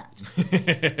about that.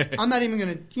 I'm not even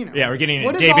going to, Yeah, we're getting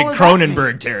into David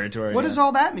Cronenberg territory. What does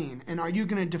all that mean? And are you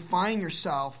going to define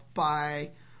yourself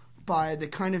by the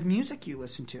kind of music you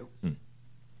listen to?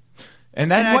 And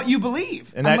what you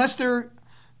believe. Unless they're,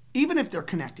 even if they're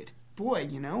connected. Boy,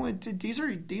 these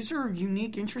are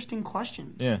unique, interesting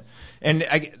questions. Yeah, and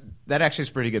that actually is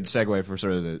a pretty good segue for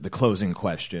sort of the closing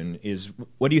question is,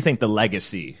 what do you think the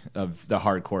legacy of the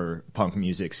hardcore punk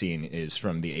music scene is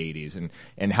from the 80s,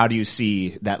 and how do you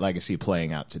see that legacy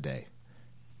playing out today?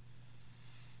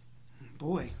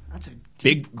 Boy, that's a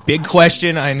big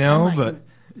question, I know, but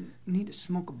need to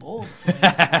smoke a bowl.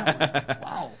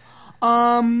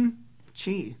 Wow.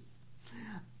 Gee.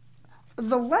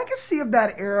 The legacy of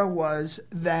that era was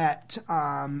that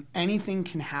anything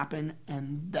can happen,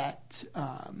 and that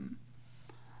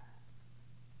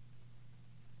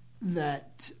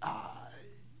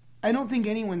I don't think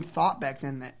anyone thought back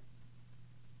then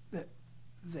that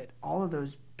all of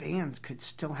those bands could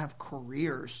still have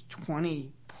careers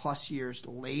 20 plus years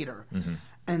later,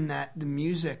 and that the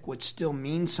music would still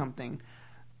mean something,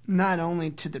 not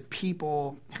only to the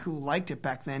people who liked it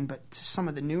back then, but to some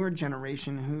of the newer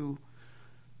generation who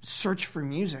search for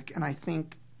music. And I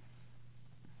think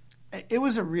it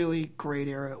was a really great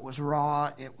era. It was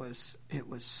raw. It was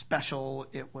special.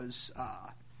 It was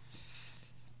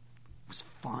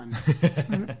fun.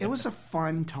 It was a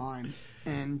fun time,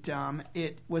 and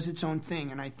it was its own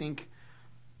thing. And I think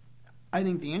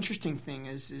the interesting thing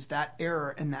is that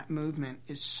era and that movement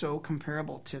is so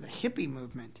comparable to the hippie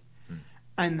movement,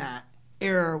 and that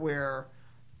era where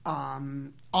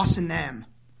us and them,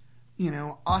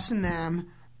 us and them.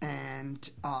 And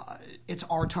it's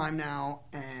our time now,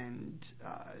 and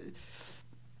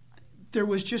there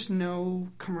was just no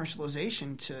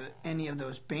commercialization to any of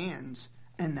those bands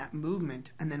and that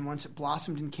movement. And then once it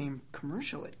blossomed and came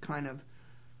commercial, it kind of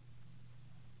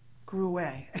grew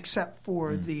away, except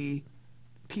for the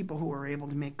people who were able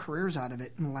to make careers out of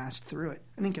it and last through it.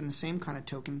 I think in the same kind of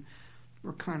token,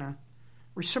 we're kind of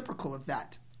reciprocal of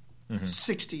that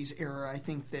 60s era. I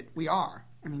think that we are.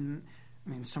 I mean,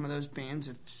 some of those bands,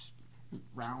 if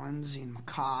Rollins and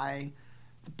Mackay,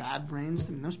 the Bad Brains,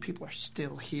 those people are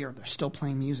still here. They're still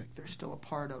playing music. They're still a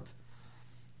part of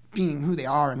being who they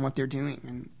are and what they're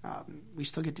doing. And we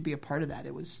still get to be a part of that.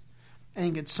 I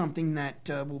think it's something that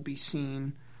will be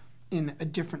seen in a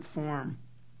different form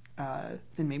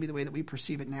than maybe the way that we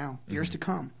perceive it now, years to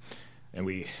come. And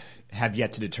we have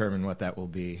yet to determine what that will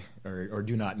be, or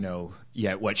do not know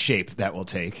yet what shape that will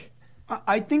take.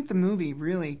 I think the movie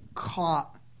really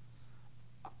caught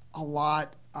a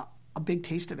big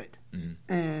taste of it.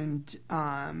 And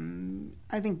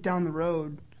I think down the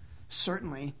road,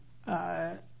 certainly,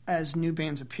 as new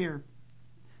bands appear,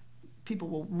 people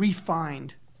will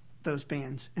re-find those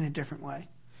bands in a different way.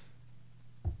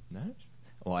 Nice.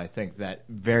 Well, I think that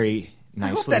very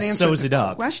nicely I hope that answered sews it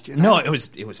up. Question. No, it was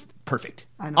perfect.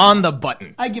 On the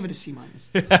button. I give it a C-. No,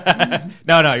 you're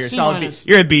a solid B.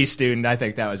 You're a B student. I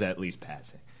think that was at least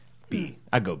passing. B.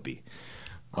 I'd go B.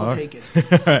 I'll take it.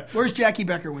 Where's Jackie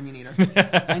Becker when you need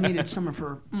her? I needed some of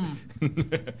her.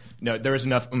 No, there was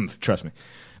enough trust me.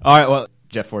 All right, well,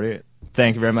 Jeff Fortier,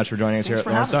 thank you very much for joining us here at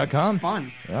Lawrence.com. It was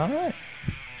fun. All right.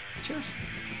 Cheers.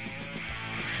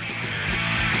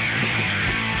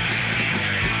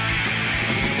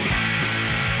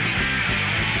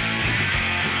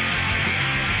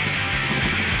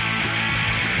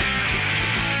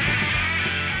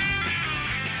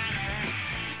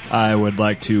 I would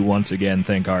like to once again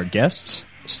thank our guests,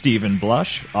 Stephen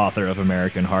Blush, author of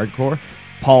American Hardcore,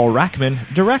 Paul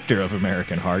Rackman, director of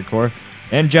American Hardcore,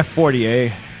 and Jeff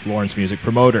Fortier, Lawrence music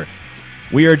promoter.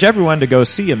 We urge everyone to go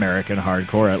see American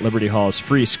Hardcore at Liberty Hall's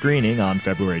free screening on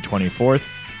February 24th,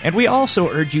 and we also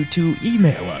urge you to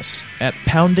email us at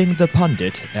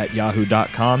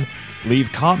poundingthepundit@yahoo.com, leave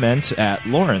comments at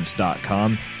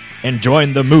lawrence.com, and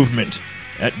join the movement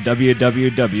at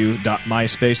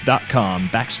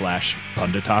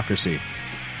www.myspace.com/punditocracy.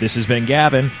 This has been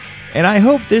Gavin, and I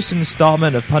hope this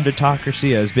installment of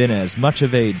Punditocracy has been as much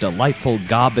of a delightful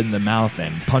gob in the mouth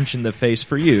and punch in the face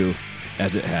for you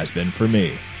as it has been for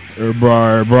me.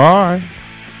 Bye-bye.